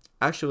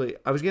 Actually,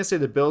 I was going to say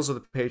the Bills are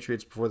the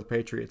Patriots before the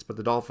Patriots, but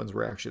the Dolphins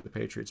were actually the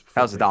Patriots before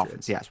That was the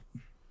Dolphins, yes.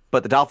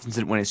 But the Dolphins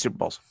didn't win any Super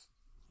Bowls.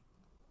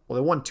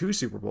 Well, they won 2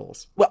 Super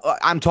Bowls. Well,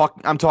 I'm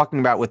talking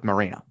about with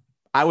Marino.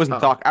 I wasn't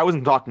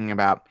talking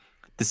about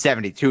the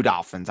 72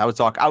 Dolphins. I was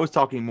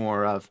talking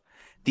more of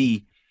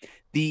the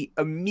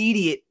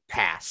immediate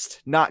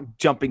past, not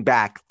jumping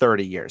back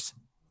 30 years.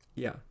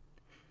 Yeah.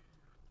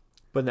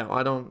 But no,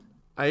 I don't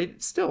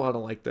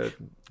like the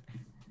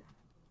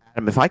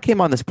Adam, if I came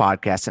on this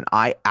podcast and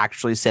I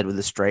actually said with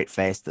a straight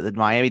face that the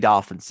Miami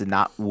Dolphins did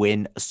not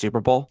win a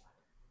Super Bowl,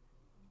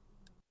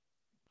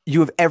 you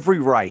have every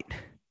right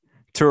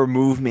to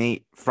remove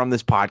me from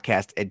this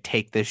podcast and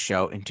take this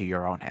show into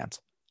your own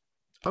hands.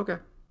 Okay.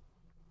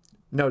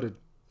 Noted.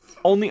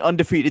 Only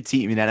undefeated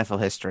team in NFL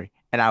history.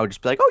 And I would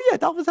just be like, oh, yeah,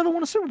 Dolphins haven't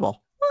won a Super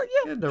Bowl. Well,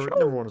 yeah,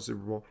 never won a Super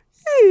Bowl.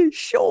 Yeah,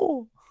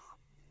 sure.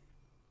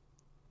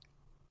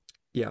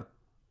 Yeah.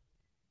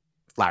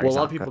 Larry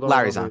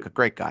Zonka,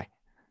 great guy.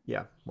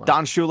 Yeah. Wow.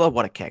 Don Shula,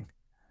 what a king.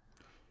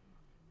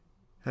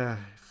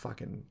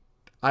 Fucking.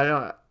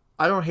 I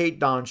don't hate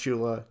Don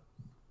Shula.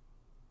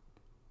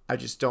 I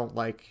just don't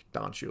like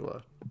Don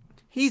Shula.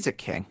 He's a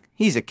king.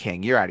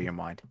 You're out of your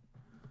mind.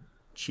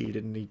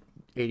 Cheated in the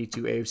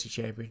 82 AFC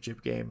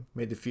Championship game.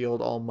 Made the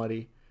field all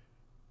muddy.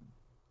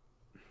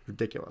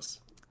 Ridiculous.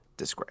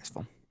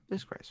 Disgraceful.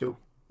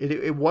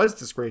 It was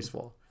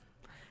disgraceful.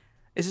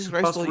 It's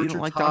disgraceful you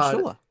don't like Don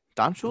Shula.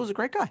 Don Shula's a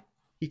great guy.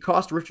 He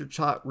cost Richard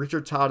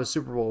Todd a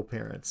Super Bowl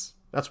appearance.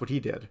 That's what he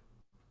did.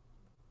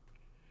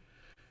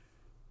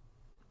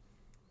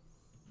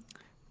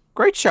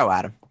 Great show,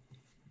 Adam.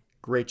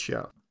 Great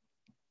show.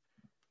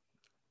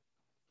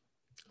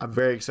 I'm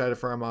very excited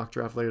for our mock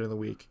draft later in the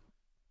week.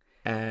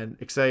 and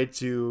excited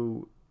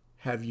to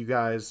have you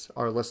guys,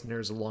 our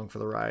listeners, along for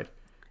the ride.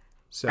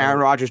 So Aaron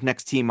Rodgers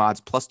next team odds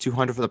plus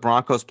 200 for the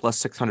Broncos, plus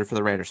 600 for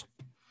the Raiders.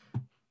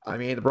 I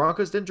mean, the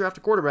Broncos didn't draft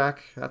a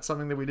quarterback. That's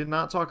something that we did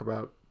not talk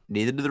about.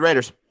 Neither did the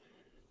Raiders.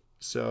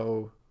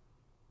 So,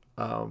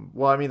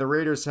 well, I mean, the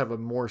Raiders have a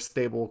more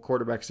stable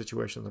quarterback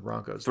situation than the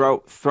Broncos.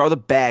 Throw the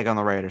bag on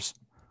the Raiders.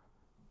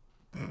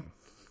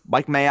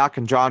 Mike Mayock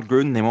and John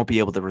Gruden, they won't be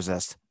able to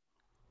resist.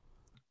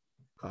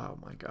 Oh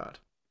my God.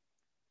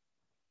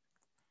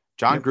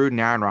 John Gruden,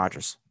 Aaron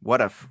Rodgers.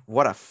 What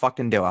a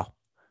fucking duo.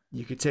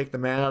 You could take the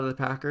man out of the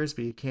Packers,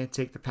 but you can't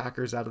take the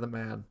Packers out of the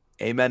man.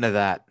 Amen to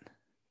that.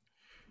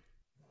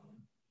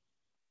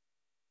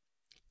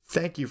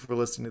 Thank you for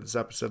listening to this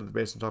episode of the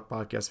Basement Talk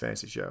Podcast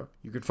Fantasy Show.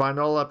 You can find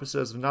all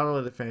episodes of not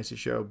only the Fantasy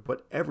Show,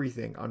 but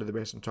everything under the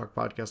Basement Talk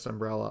Podcast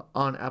umbrella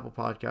on Apple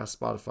Podcasts,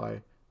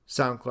 Spotify,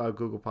 SoundCloud,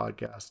 Google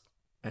Podcasts,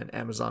 and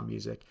Amazon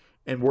Music,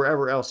 and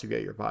wherever else you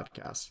get your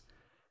podcasts.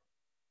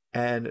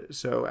 And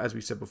so, as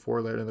we said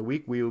before, later in the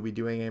week, we will be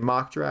doing a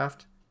mock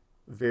draft.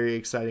 Very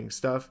exciting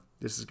stuff.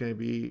 This is going to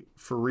be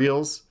for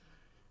reals,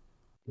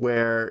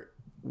 where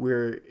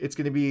it's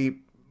going to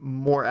be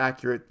more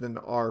accurate than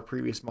our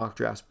previous mock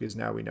drafts because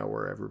now we know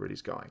where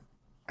everybody's going.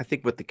 I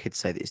think what the kids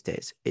say these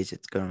days is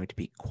it's going to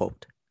be,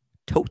 quote,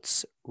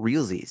 totes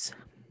realsies.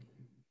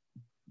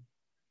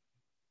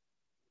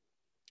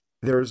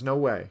 There is no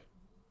way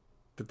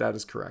that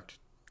is correct.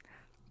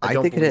 I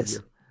think it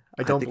is.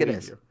 I don't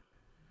believe you.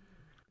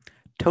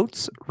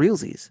 Totes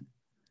realsies.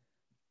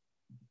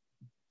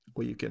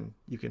 Well, you can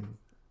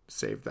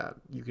save that.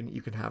 You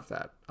can have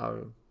that.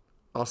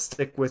 I'll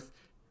stick with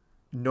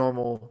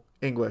normal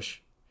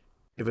English.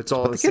 If it's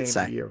all the same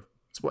to you,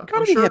 it's what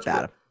gotta be hip,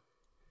 Adam.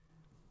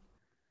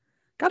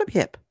 Gotta be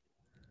hip.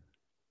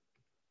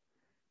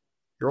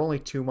 You're only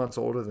 2 months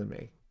older than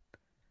me.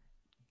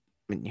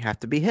 I mean, you have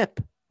to be hip.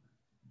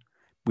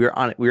 We're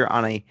on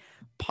a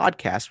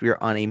podcast. We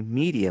are on a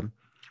medium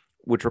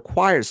which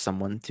requires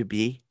someone to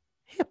be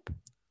hip.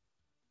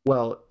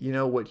 Well, you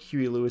know what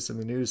Huey Lewis in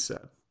the News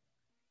said.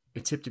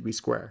 It's hip to be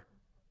square.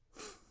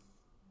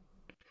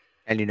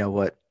 And you know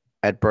what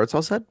Ed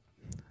Birdsall said?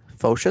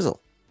 Faux shizzle.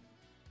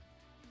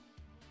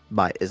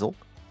 By Izzle.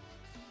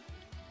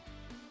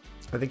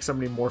 I think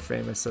somebody more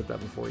famous said that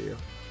before you.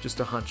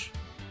 Just a hunch.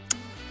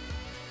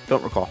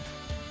 Don't recall.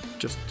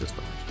 Just a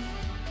hunch.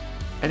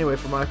 Anyway,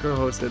 for my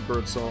co-host Ed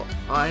Birdsall,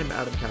 I'm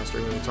Adam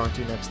Castro, and we'll talk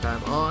to you next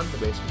time on the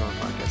Basement Talk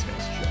Podcast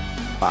Fantasy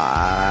Show.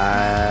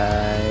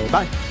 Bye.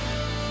 Bye.